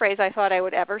phrase I thought I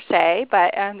would ever say,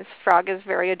 but this frog is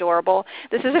very adorable.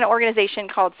 This is an organization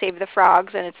called Save the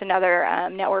Frogs, and it's another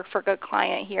Network for Good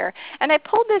client here. And I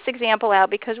pulled this example out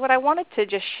because what I wanted to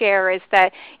just share is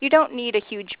that you don't need a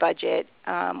huge budget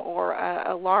or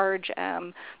a large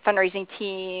fundraising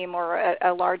team or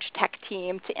a large tech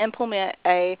team to implement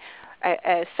a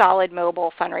solid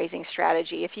mobile fundraising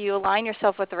strategy. If you align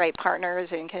yourself with the right partners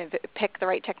and kind of pick the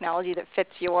right technology that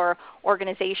fits your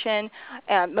organization,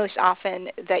 most often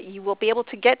that you will be able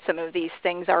to get some of these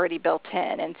things already built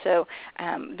in. And so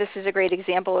this is a great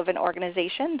example of an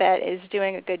organization that is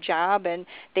doing a good job, and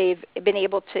they've been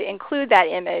able to include that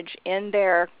image in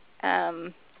their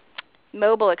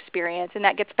mobile experience, and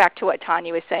that gets back to what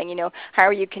Tanya was saying, how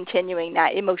are you continuing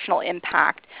that emotional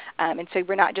impact? And so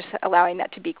we're not just allowing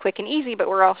that to be quick and easy, but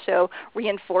we're also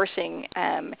reinforcing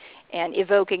and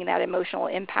evoking that emotional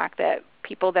impact that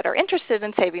people that are interested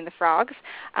in saving the frogs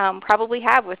probably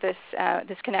have with this,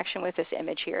 this connection with this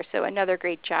image here. So another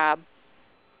great job.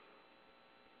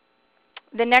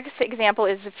 The next example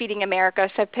is Feeding America.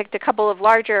 So I've picked a couple of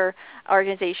larger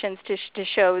organizations to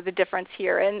show the difference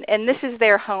here. And this is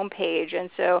their homepage. And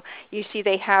so you see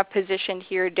they have positioned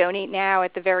here Donate Now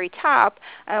at the very top,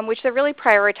 which they're really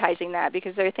prioritizing that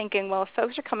because they're thinking, well, if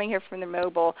folks are coming here from their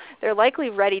mobile, they're likely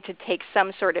ready to take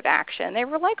some sort of action. They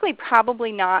were likely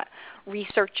probably not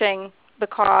researching the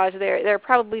cause. They're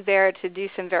probably there to do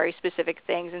some very specific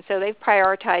things, and so they've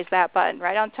prioritized that button.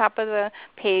 Right on top of the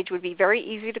page would be very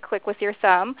easy to click with your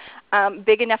thumb,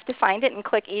 big enough to find it and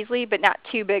click easily, but not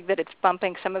too big that it's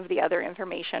bumping some of the other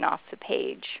information off the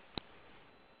page.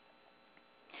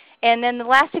 And then the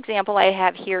last example I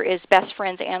have here is Best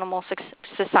Friends Animal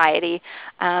Society.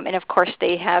 And of course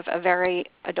they have a very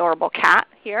adorable cat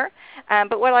here.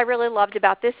 But what I really loved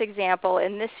about this example,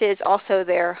 and this is also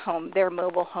their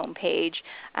mobile homepage,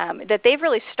 that they've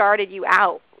really started you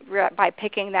out by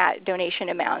picking that donation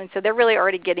amount. And so they're really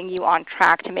already getting you on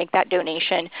track to make that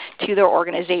donation to their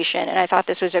organization. And I thought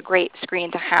this was a great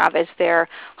screen to have as their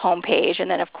homepage. And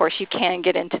then of course you can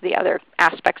get into the other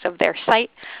aspects of their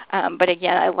site. But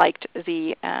again, I liked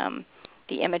the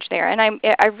image there. And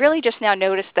I really just now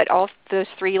noticed that all those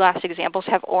three last examples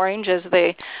have orange as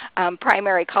the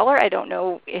primary color. I don't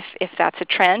know if that's a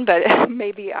trend, but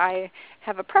maybe I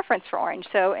have a preference for orange.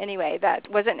 So anyway, that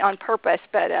wasn't on purpose,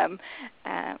 but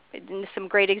some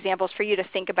great examples for you to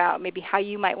think about maybe how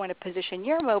you might want to position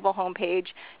your mobile homepage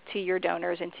to your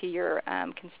donors and to your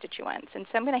constituents. And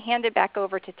so I'm going to hand it back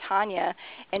over to Tanya,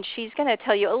 and she's going to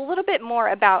tell you a little bit more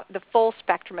about the full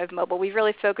spectrum of mobile. We've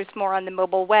really focused more on the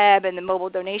mobile web and the mobile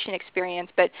donation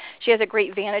experience, but she has a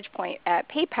great vantage point at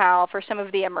PayPal for some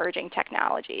of the emerging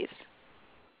technologies.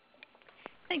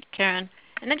 Thank you, Karen.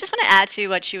 And I just want to add to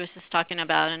what she was just talking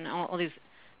about and all these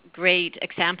great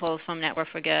examples from Network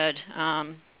for Good,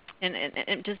 and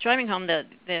just driving home the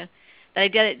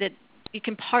idea that you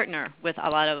can partner with a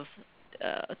lot of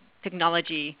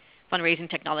technology, fundraising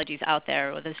technologies out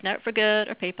there, whether it's Network for Good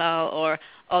or PayPal or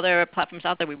other platforms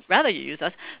out there. We'd rather you use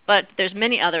us, but there's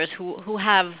many others who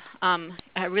have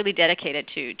are really dedicated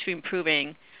to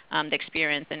improving the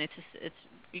experience, and it's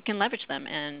you can leverage them,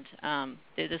 and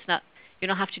it's not, you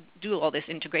don't have to do all this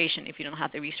integration if you don't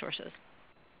have the resources.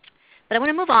 But I want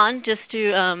to move on just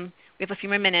to we have a few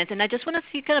more minutes, and I just want to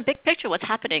see kind of big picture what's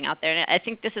happening out there. And I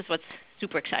think this is what's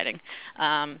super exciting.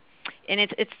 And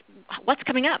it's what's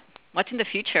coming up, what's in the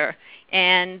future.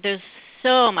 And there's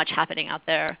so much happening out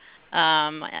there.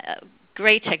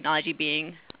 Great technology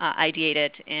being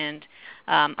ideated, and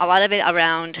a lot of it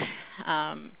around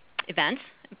events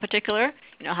in particular.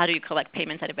 You know, how do you collect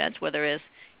payments at events, whether it's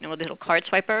little card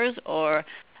swipers or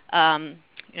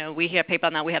we here at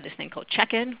PayPal now we have this thing called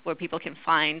check-in where people can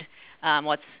find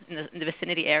what's in the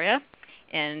vicinity area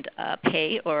and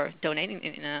pay or donate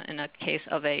in a case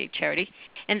of a charity.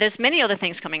 And there's many other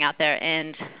things coming out there.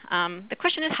 And the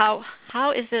question is how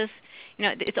is this,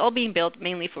 it's all being built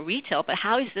mainly for retail, but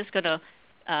how is this going to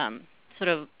sort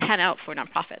of pan out for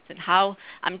nonprofits? And how,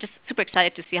 I'm just super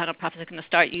excited to see how nonprofits are going to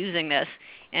start using this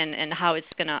and how it's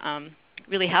going to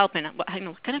really help in what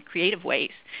kind of creative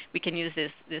ways we can use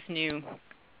this new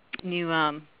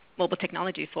mobile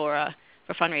technology for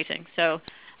fundraising. So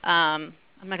I'm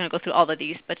not going to go through all of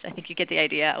these, but I think you get the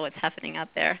idea of what's happening out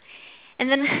there. And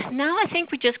then now I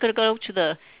think we're just going to go to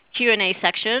the Q&A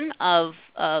section of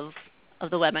the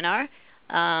webinar.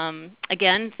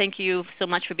 Again, thank you so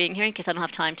much for being here. In case I don't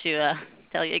have time to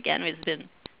tell you again, it's been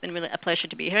really a pleasure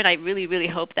to be here, and I really, really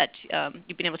hope that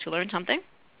you've been able to learn something.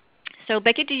 So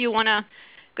Becky, do you want to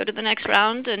go to the next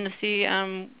round and see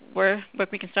where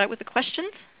we can start with the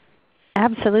questions?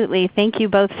 Absolutely. Thank you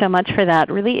both so much for that.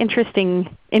 Really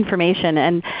interesting information.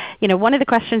 And one of the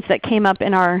questions that came up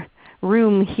in our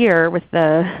room here with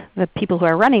the people who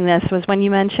are running this was when you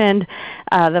mentioned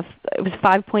it was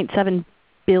 5.7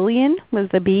 billion was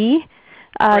the B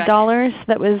dollars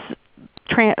that was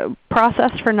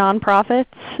processed for nonprofits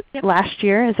last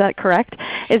year. Is that correct?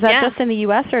 Is that just in the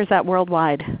U.S. or is that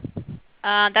worldwide?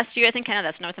 That's U.S. and Canada.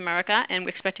 That's North America, and we're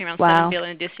expecting around 7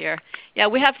 billion this year. Yeah,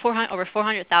 we have over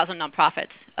 400,000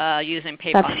 nonprofits using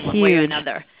PayPal in one way or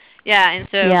another. Yeah, and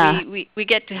so we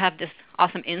get to have this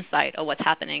awesome insight of what's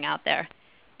happening out there.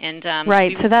 And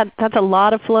right, so that's a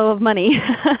lot of flow of money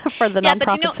for the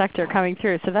nonprofit sector coming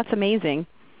through. So that's amazing.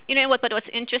 But what's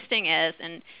interesting is,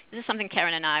 and this is something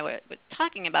Karen and I were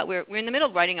talking about, we're in the middle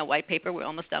of writing a white paper. We're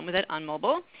almost done with it on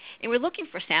mobile, and we're looking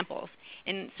for samples.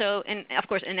 And so, and of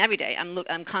course, and every day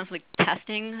I'm constantly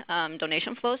testing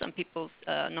donation flows on people's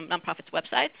nonprofits'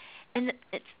 website, and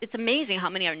it's amazing how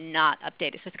many are not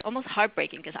updated. So it's almost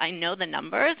heartbreaking because I know the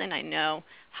numbers and I know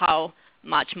how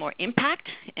much more impact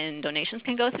and donations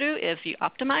can go through if you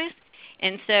optimize.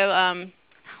 And so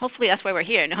hopefully that's why we're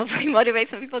here, and hopefully motivate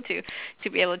some people to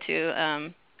be able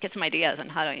to get some ideas on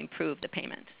how to improve the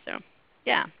payment. So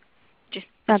yeah.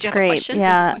 That's great.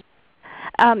 Yeah.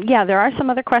 Yeah, there are some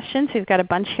other questions. We've got a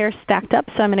bunch here stacked up,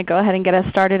 so I'm going to go ahead and get us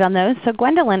started on those. So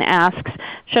Gwendolyn asks,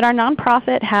 should our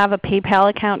nonprofit have a PayPal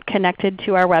account connected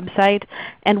to our website?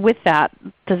 And with that,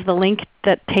 does the link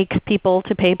that takes people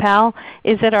to PayPal,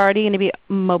 is it already going to be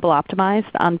mobile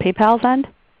optimized on PayPal's end?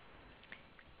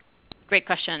 Great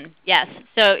question. Yes.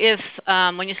 So if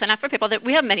when you sign up for PayPal,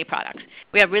 we have many products.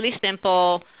 We have really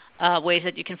simple ways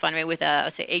that you can fundraise with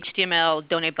a say HTML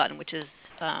donate button, which is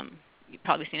you've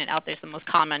probably seen it out there. It's the most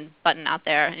common button out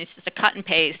there, and it's just a cut and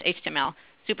paste HTML,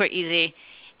 super easy.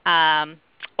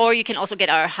 Or you can also get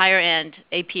our higher end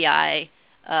API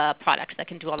products that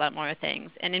can do a lot more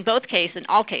things. And in both cases, in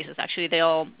all cases actually, they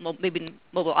all maybe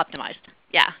mobile optimized.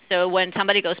 Yeah. So when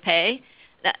somebody goes pay,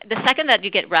 the second that you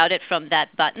get routed from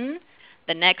that button,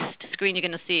 the next screen you're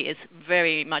going to see is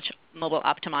very much mobile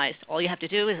optimized. All you have to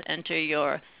do is enter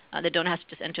the donor has to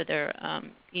just enter their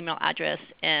email address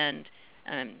and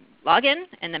log in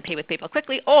and then pay with PayPal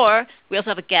quickly. Or we also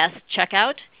have a guest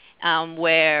checkout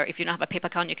where if you don't have a PayPal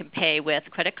account, you can pay with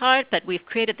credit card. But we've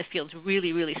created the fields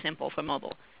really, really simple for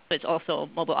mobile. So it's also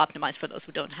mobile optimized for those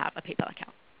who don't have a PayPal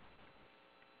account.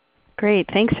 Great,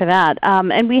 thanks for that.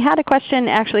 And we had a question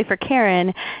actually for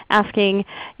Karen asking,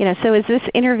 so is this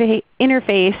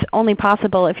interface only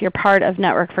possible if you're part of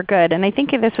Network for Good? And I think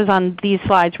this was on these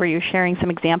slides where you're sharing some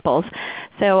examples.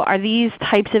 So are these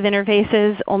types of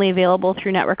interfaces only available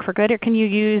through Network for Good, or can you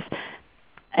use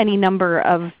any number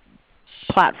of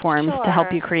platforms to help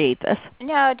Sure. you create this?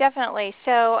 No, definitely.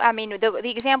 So, I mean, the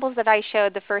examples that I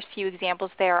showed, the first few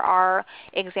examples there are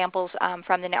examples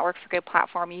from the Network for Good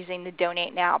platform using the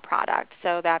Donate Now product.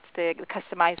 So that's the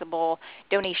customizable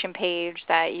donation page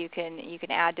that you can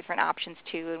add different options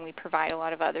to, and we provide a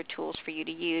lot of other tools for you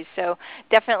to use. So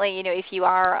definitely, if you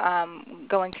are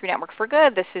going through Network for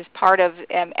Good, this is part of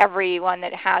everyone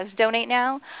that has Donate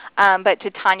Now. But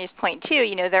to Tanya's point too,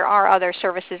 there are other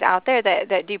services out there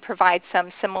that do provide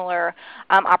some similar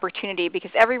opportunity,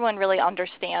 because everyone really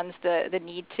understands the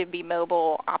need to be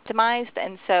mobile optimized.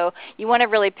 And so you want to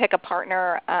really pick a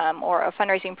partner or a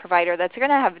fundraising provider that's going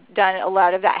to have done a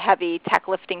lot of that heavy tech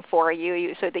lifting for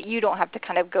you, so that you don't have to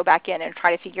kind of go back in and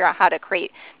try to figure out how to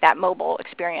create that mobile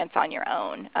experience on your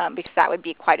own, because that would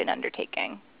be quite an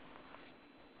undertaking.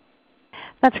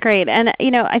 That's great. And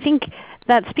I think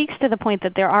that speaks to the point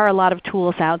that there are a lot of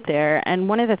tools out there. And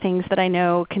one of the things that I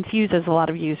know confuses a lot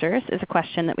of users is a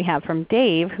question that we have from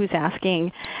Dave, who's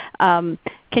asking, can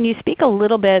you speak a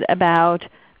little bit about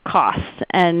costs?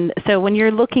 And so when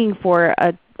you're looking for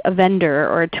a vendor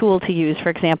or a tool to use, for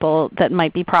example, that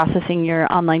might be processing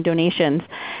your online donations,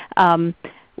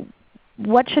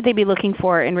 what should they be looking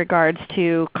for in regards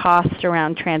to costs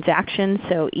around transactions?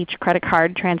 So each credit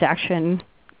card transaction,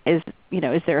 is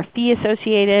there a fee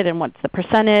associated, and what's the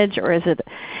percentage, or is it,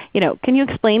 can you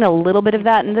explain a little bit of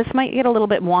that? And this might get a little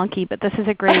bit wonky, but this is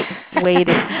a great way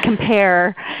to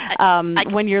compare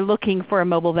when you're looking for a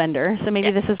mobile vendor. So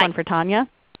maybe this is one for Tanya.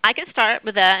 I can start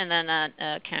with that, and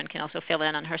then Karen can also fill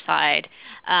in on her side.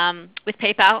 With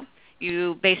PayPal,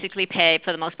 you basically pay,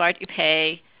 for the most part, you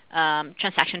pay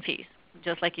transaction fees.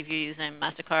 Just like if you're using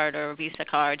MasterCard or Visa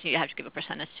cards, you have to give a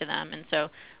percentage to them. And so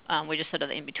we're just sort of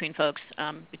the in-between folks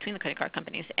between the credit card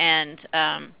companies. And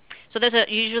so there's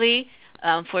usually,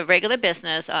 for regular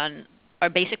business on our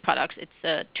basic products,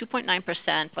 it's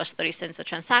 2.9% plus 30 cents a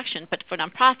transaction. But for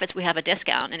nonprofits, we have a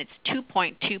discount, and it's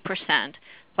 2.2%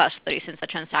 plus 30 cents a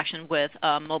transaction with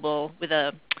mobile, with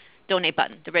a donate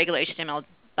button, the regular HTML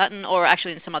button, or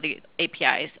actually in some of the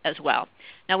APIs as well.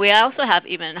 Now we also have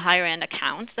even higher end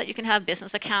accounts that you can have, business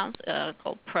accounts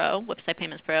called Pro, Website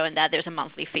Payments Pro, and that there's a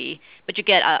monthly fee. But you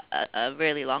get a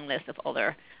really long list of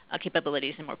other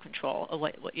capabilities and more control of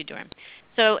what you're doing.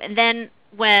 So, and then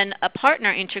when a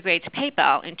partner integrates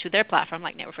PayPal into their platform,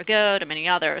 like Network for Good or many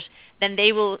others, then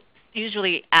they will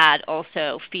usually add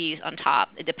also fees on top,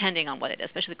 depending on what it is.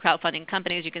 Especially crowdfunding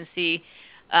companies, you can see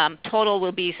total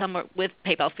will be somewhere with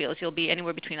PayPal fees. You'll be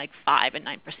anywhere between like 5 and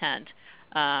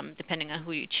 9%, depending on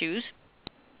who you choose.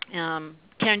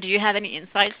 Karen, do you have any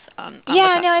insights on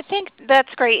Yeah, no, I think that's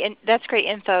great. That's great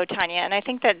info, Tanya. And I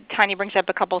think that Tanya brings up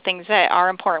a couple of things that are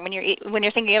important when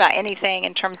you're thinking about anything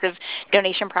in terms of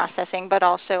donation processing, but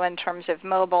also in terms of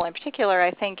mobile in particular. I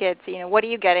think it's what are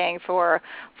you getting for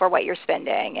what you're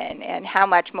spending, and how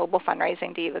much mobile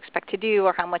fundraising do you expect to do,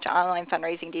 or how much online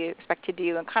fundraising do you expect to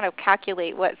do, and kind of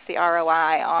calculate what's the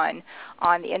ROI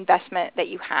on the investment that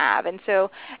you have. And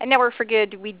so at Network for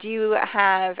Good, we do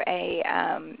have a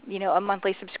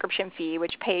monthly subscription fee,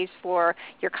 which pays for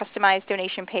your customized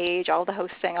donation page, all the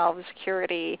hosting, all the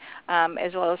security,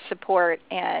 as well as support,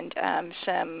 and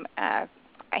some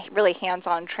really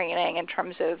hands-on training in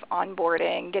terms of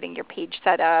onboarding, getting your page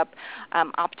set up,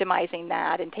 optimizing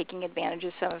that, and taking advantage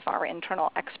of some of our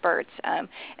internal experts.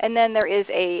 And then there is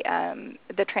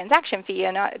the transaction fee.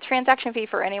 And a transaction fee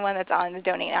for anyone that's on the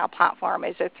Donate Now platform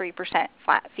is a 3%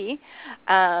 flat fee.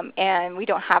 And we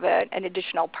don't have an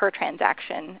additional per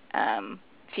transaction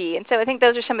fee. And so I think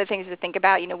those are some of the things to think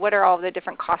about. What are all the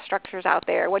different cost structures out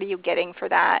there? What are you getting for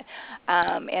that?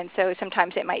 And so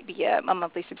sometimes it might be a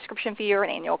monthly subscription fee or an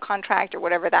annual contract or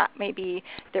whatever that may be.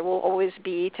 There will always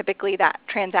be typically that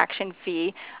transaction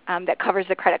fee that covers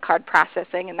the credit card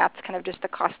processing, and that's kind of just the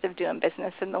cost of doing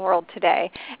business in the world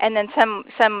today. And then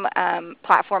some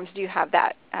platforms do have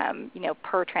that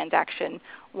per transaction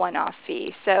one-off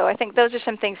fee. So I think those are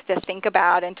some things to think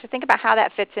about, and to think about how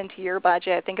that fits into your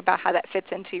budget. Think about how that fits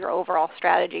into your overall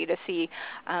strategy to see,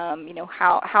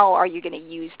 how are you going to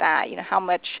use that?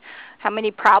 How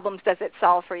many problems does it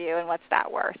solve for you, and what's that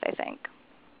worth? I think.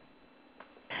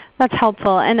 That's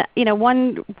helpful. And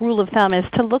one rule of thumb is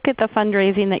to look at the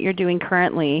fundraising that you're doing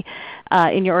currently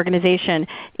in your organization.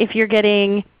 If you're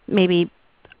getting maybe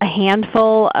a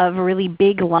handful of really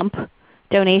big lump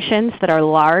donations that are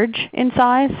large in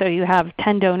size, so you have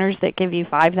 10 donors that give you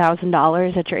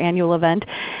 $5,000 at your annual event,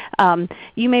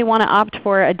 you may want to opt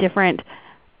for a different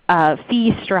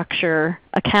fee structure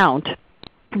account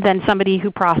than somebody who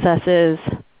processes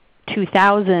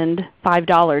 $2,000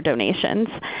 $5 donations,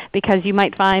 because you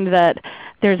might find that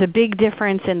there's a big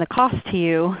difference in the cost to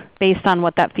you based on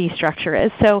what that fee structure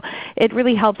is. So it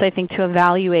really helps, I think, to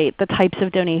evaluate the types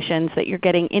of donations that you're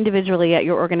getting individually at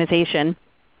your organization,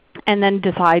 and then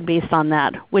decide based on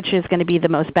that which is going to be the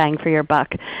most bang for your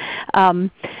buck.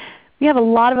 We have a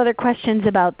lot of other questions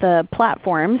about the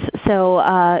platforms. So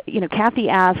Kathy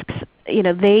asks,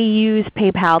 they use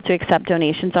PayPal to accept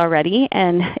donations already,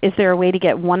 and is there a way to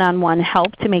get one-on-one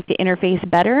help to make the interface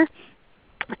better?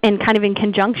 And kind of in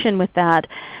conjunction with that,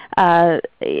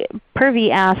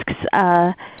 Purvi asks,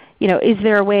 is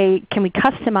there a way, can we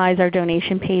customize our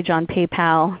donation page on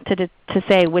PayPal to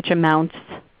say which amounts,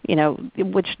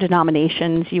 which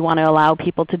denominations you want to allow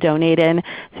people to donate in?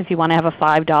 So if you want to have a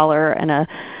 $5 and a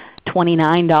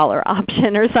 $29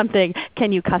 option or something,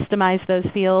 can you customize those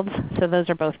fields? So those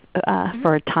are both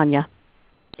for Tanya.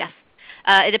 Yes.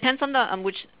 It depends on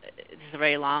which, this is a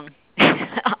very long,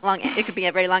 it could be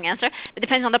a very long answer. It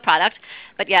depends on the product.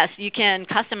 But yes, you can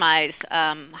customize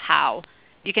how.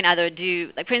 You can either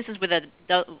do, like for instance with the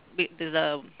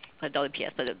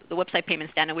WPS, but the Website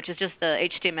Payment Standard, which is just the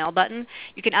HTML button,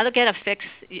 you can either get a fix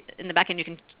in the back end. You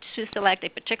can select a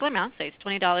particular amount, say it's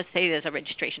 $20, say there's a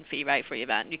registration fee, right, for your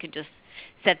event. You can just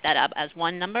set that up as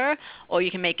one number, or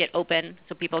you can make it open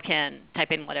so people can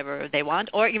type in whatever they want,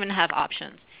 or even have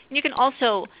options. And you can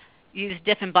also use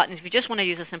different buttons. If you just want to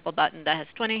use a simple button that has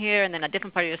 20 here, and then a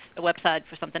different part of your website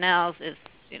for something else is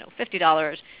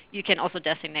 $50, you can also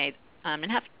designate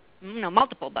and have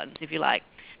multiple buttons if you like.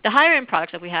 The higher end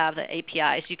products that we have, the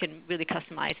APIs, you can really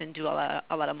customize and do a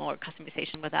lot of more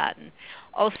customization with that. And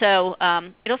also,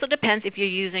 it also depends if you're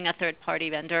using a third-party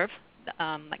vendor,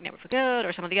 like Network for Good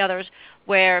or some of the others,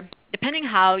 where depending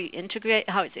how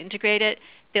it's integrated,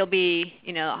 there'll be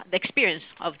the experience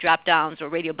of drop downs or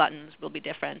radio buttons will be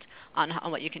different on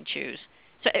what you can choose.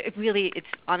 So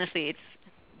honestly,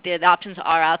 the options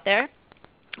are out there.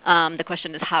 The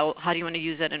question is how do you want to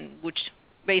use it and which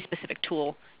very specific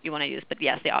tool you want to use. But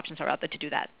yes, the options are out there to do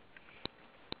that.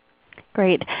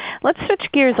 Great. Let's switch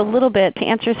gears a little bit to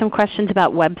answer some questions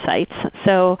about websites.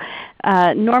 So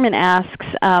Norman asks,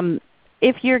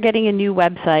 if you're getting a new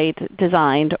website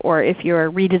designed, or if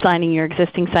you're redesigning your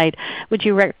existing site, would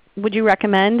you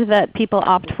recommend that people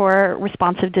opt for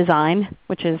responsive design,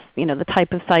 which is the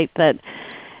type of site that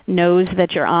knows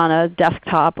that you're on a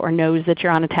desktop, or knows that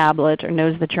you're on a tablet, or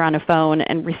knows that you're on a phone,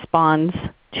 and responds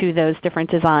to those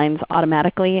different designs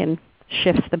automatically and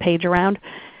shifts the page around?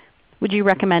 Would you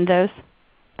recommend those?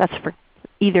 That's for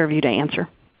either of you to answer.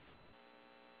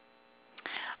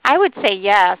 I would say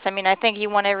yes. I think you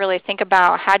want to really think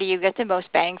about how do you get the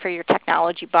most bang for your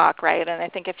technology buck, right? And I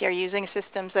think if you're using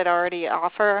systems that already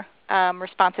offer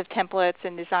responsive templates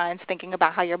and designs, thinking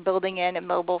about how you're building in a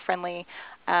mobile-friendly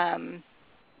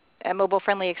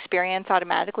experience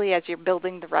automatically as you're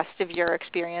building the rest of your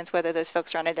experience, whether those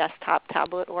folks are on a desktop,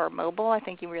 tablet, or mobile. I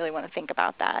think you really want to think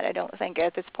about that. I don't think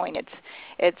at this point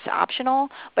it's optional.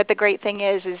 But the great thing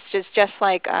is just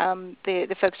like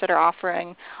the folks that are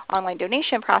offering online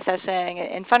donation processing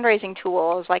and fundraising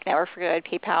tools like Network for Good,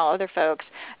 PayPal, other folks,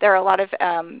 there are a lot of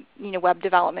web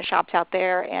development shops out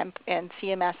there and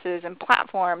CMSs and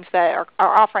platforms that are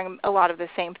offering a lot of the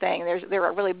same thing.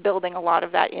 They're really building a lot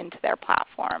of that into their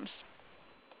platforms.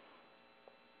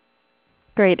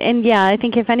 Great. And yeah, I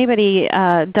think if anybody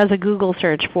does a Google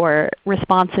search for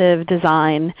responsive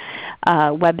design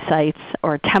websites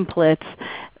or templates,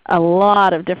 a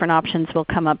lot of different options will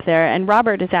come up there. And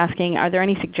Robert is asking, are there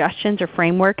any suggestions or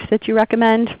frameworks that you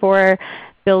recommend for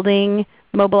building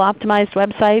mobile optimized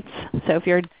websites? So if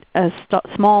you're a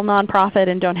small nonprofit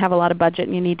and don't have a lot of budget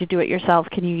and you need to do it yourself,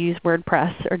 can you use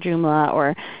WordPress or Joomla?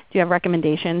 Or do you have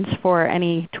recommendations for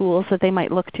any tools that they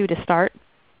might look to start?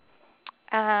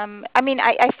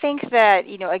 I think that,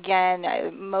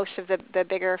 again, most of the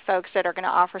bigger folks that are going to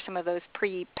offer some of those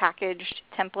pre-packaged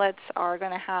templates are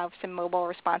going to have some mobile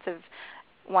responsive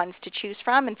ones to choose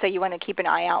from, and so you want to keep an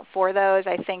eye out for those.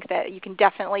 I think that you can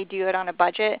definitely do it on a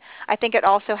budget. I think it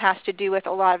also has to do with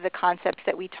a lot of the concepts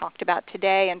that we talked about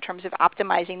today in terms of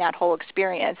optimizing that whole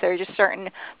experience. There are just certain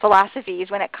philosophies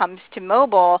when it comes to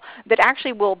mobile that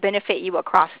actually will benefit you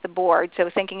across the board. So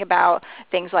thinking about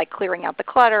things like clearing out the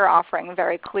clutter, offering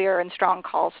very clear and strong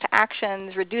calls to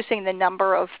actions, reducing the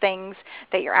number of things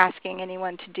that you're asking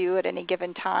anyone to do at any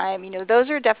given time. Those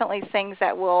are definitely things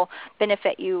that will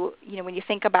benefit you, when you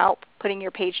think about putting your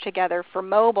page together for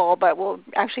mobile, but will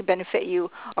actually benefit you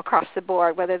across the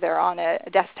board, whether they're on a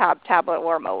desktop, tablet,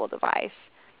 or a mobile device.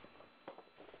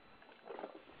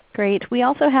 Great. We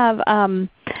also have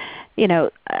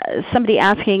somebody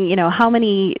asking how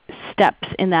many steps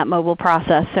in that mobile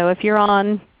process. So if you're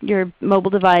on your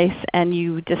mobile device and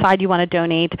you decide you want to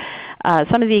donate,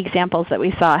 some of the examples that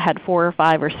we saw had 4 or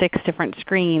 5 or 6 different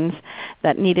screens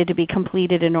that needed to be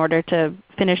completed in order to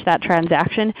finish that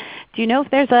transaction. Do you know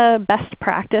if there's a best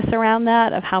practice around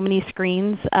that of how many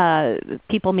screens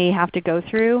people may have to go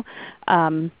through,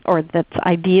 or that's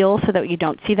ideal so that you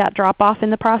don't see that drop off in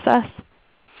the process?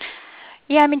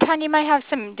 Yeah, I mean, Tanya, you might have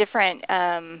some different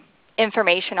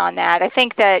information on that. I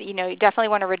think that you definitely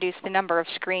want to reduce the number of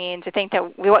screens. I think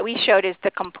that what we showed is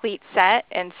the complete set,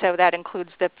 and so that includes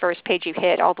the first page you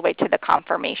hit all the way to the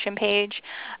confirmation page.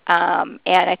 And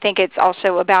I think it's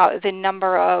also about the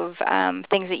number of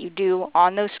things that you do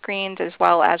on those screens as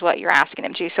well as what you're asking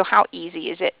them to. So how easy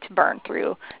is it to burn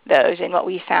through those? And what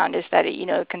we found is that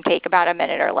it can take about a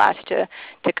minute or less to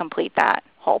complete that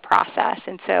whole process.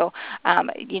 And so,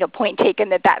 point taken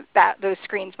that those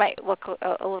screens might look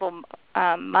a little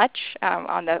much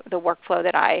on the workflow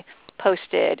that I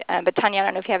posted. But Tanya, I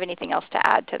don't know if you have anything else to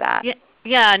add to that.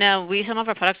 Yeah, no, some of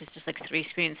our products is just like 3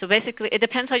 screens. So basically, it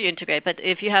depends how you integrate. But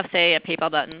if you have, say, a PayPal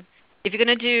button, if you're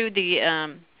going to do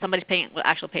the somebody's paying with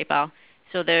actual PayPal,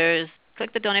 so there's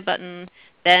click the donate button,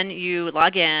 then you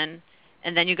log in,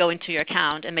 and then you go into your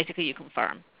account, and basically you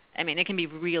confirm. I mean, it can be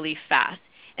really fast.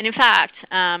 And in fact,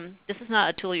 this is not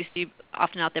a tool you see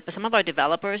often out there, but some of our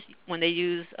developers, when they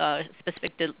use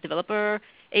specific developer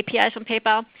APIs from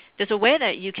PayPal, there's a way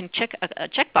that you can check a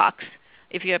checkbox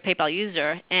if you're a PayPal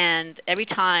user, and every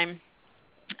time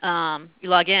you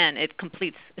log in, it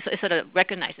sort of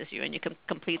recognizes you, and you can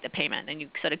complete the payment, and you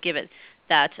sort of give it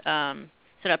that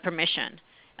sort of permission.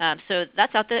 So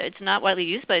that's out there. It's not widely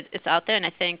used, but it's out there, and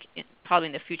I think probably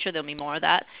in the future there will be more of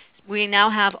that. We now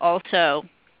have also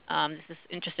this is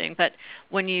interesting, but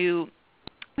we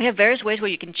have various ways where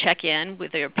you can check in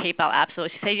with your PayPal app. So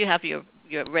say you have you're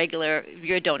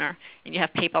a donor and you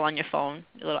have PayPal on your phone,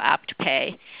 a little app to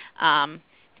pay.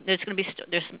 There's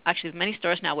actually many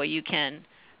stores now where you can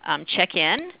check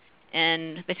in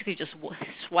and basically just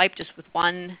swipe just with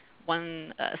one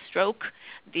stroke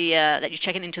that you're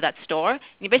checking into that store. And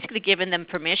you're basically giving them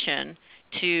permission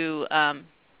to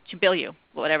bill you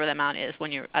whatever the amount is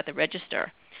when you're at the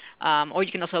register. Or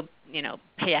you can also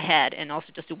pay ahead and also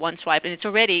just do one swipe. And it's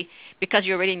already, because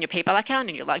you're already in your PayPal account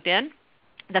and you're logged in,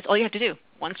 that's all you have to do.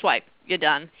 One swipe, you're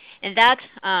done. And that's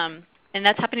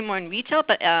happening more in retail,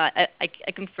 but I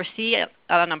can foresee a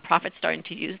lot of nonprofits starting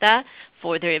to use that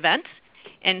for their events.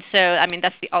 And so, I mean,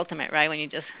 that's the ultimate, right? When you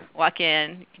just walk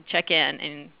in, you can check in,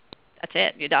 and that's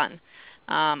it, you're done.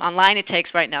 Online it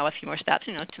takes right now a few more steps,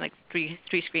 to like three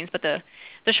screens, but the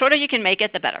shorter you can make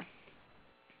it, the better,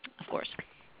 of course.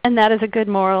 And that is a good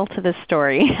moral to this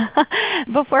story.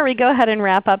 Before we go ahead and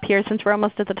wrap up here, since we're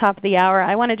almost at the top of the hour,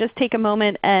 I want to just take a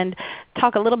moment and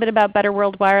talk a little bit about Better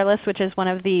World Wireless, which is one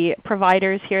of the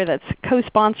providers here that's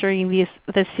co-sponsoring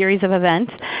this series of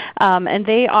events. And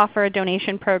they offer a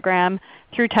donation program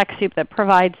through TechSoup that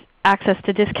provides access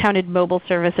to discounted mobile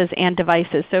services and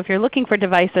devices. So if you're looking for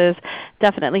devices,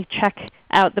 definitely check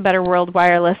out the Better World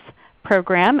Wireless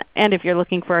program. And if you're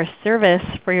looking for a service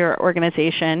for your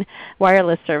organization,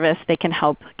 wireless service, they can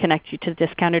help connect you to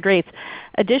discounted rates.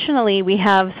 Additionally, we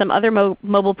have some other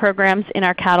mobile programs in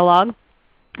our catalog.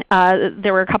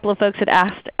 There were a couple of folks that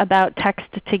asked about text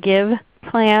to give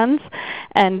plans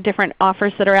and different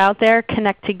offers that are out there.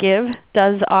 Connect to Give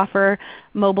does offer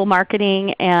mobile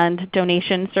marketing and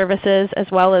donation services as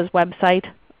well as website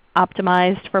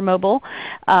optimized for mobile.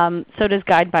 So does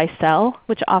Guide by Cell,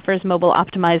 which offers mobile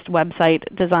optimized website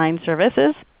design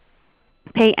services.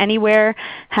 Pay Anywhere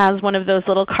has one of those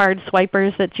little card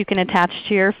swipers that you can attach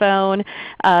to your phone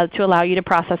to allow you to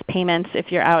process payments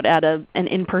if you're out at an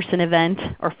in-person event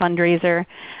or fundraiser.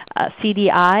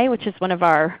 CDI, which is one of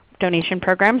our donation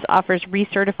programs, offers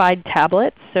recertified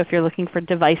tablets. So if you're looking for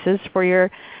devices for your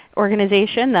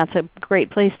organization, that's a great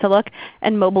place to look.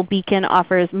 And Mobile Beacon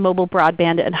offers mobile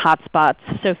broadband and hotspots.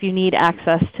 So if you need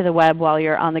access to the web while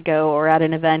you're on the go or at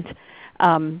an event,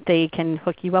 they can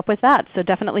hook you up with that. So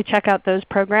definitely check out those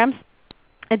programs.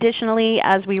 Additionally,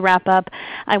 as we wrap up,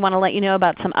 I want to let you know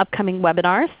about some upcoming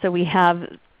webinars. So we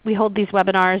hold these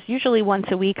webinars usually once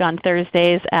a week on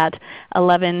Thursdays at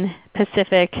 11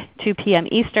 Pacific, 2 p.m.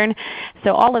 Eastern.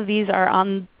 So all of these are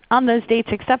on those dates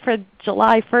except for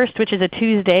July 1st, which is a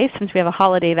Tuesday since we have a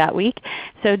holiday that week.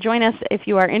 So join us if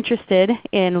you are interested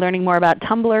in learning more about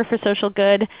Tumblr for social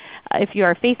good. If you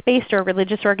are a faith-based or a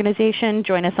religious organization,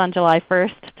 join us on July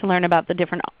 1st to learn about the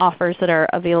different offers that are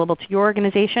available to your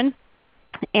organization.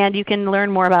 And you can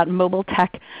learn more about mobile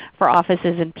tech for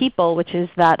offices and people, which is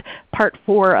that part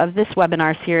 4 of this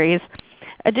webinar series.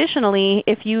 Additionally,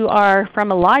 if you are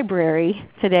from a library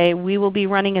today, we will be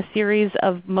running a series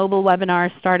of mobile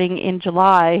webinars starting in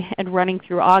July and running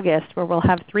through August, where we'll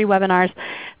have 3 webinars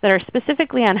that are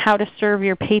specifically on how to serve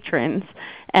your patrons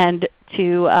and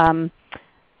to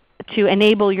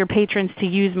enable your patrons to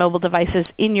use mobile devices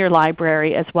in your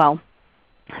library as well.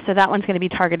 So that one's going to be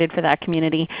targeted for that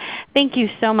community. Thank you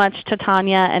so much to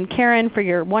Tanya and Karen for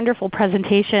your wonderful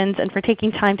presentations and for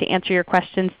taking time to answer your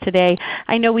questions today.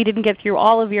 I know we didn't get through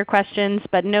all of your questions,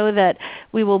 but know that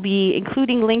we will be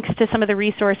including links to some of the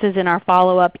resources in our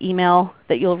follow-up email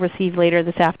that you'll receive later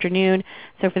this afternoon.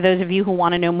 So for those of you who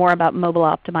want to know more about mobile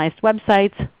optimized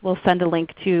websites, we'll send a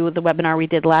link to the webinar we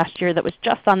did last year that was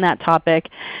just on that topic,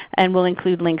 and we'll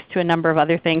include links to a number of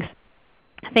other things.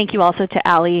 Thank you also to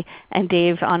Allie and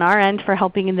Dave on our end for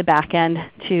helping in the back end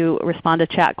to respond to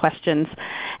chat questions.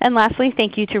 And lastly,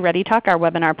 thank you to ReadyTalk, our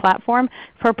webinar platform,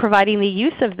 for providing the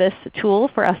use of this tool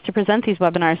for us to present these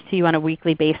webinars to you on a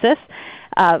weekly basis.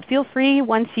 Feel free,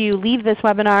 once you leave this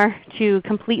webinar, to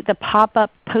complete the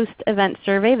pop-up post-event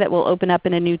survey that will open up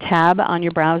in a new tab on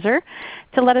your browser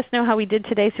to let us know how we did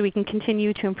today so we can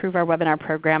continue to improve our webinar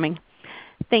programming.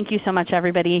 Thank you so much,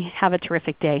 everybody. Have a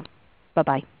terrific day.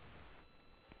 Bye-bye.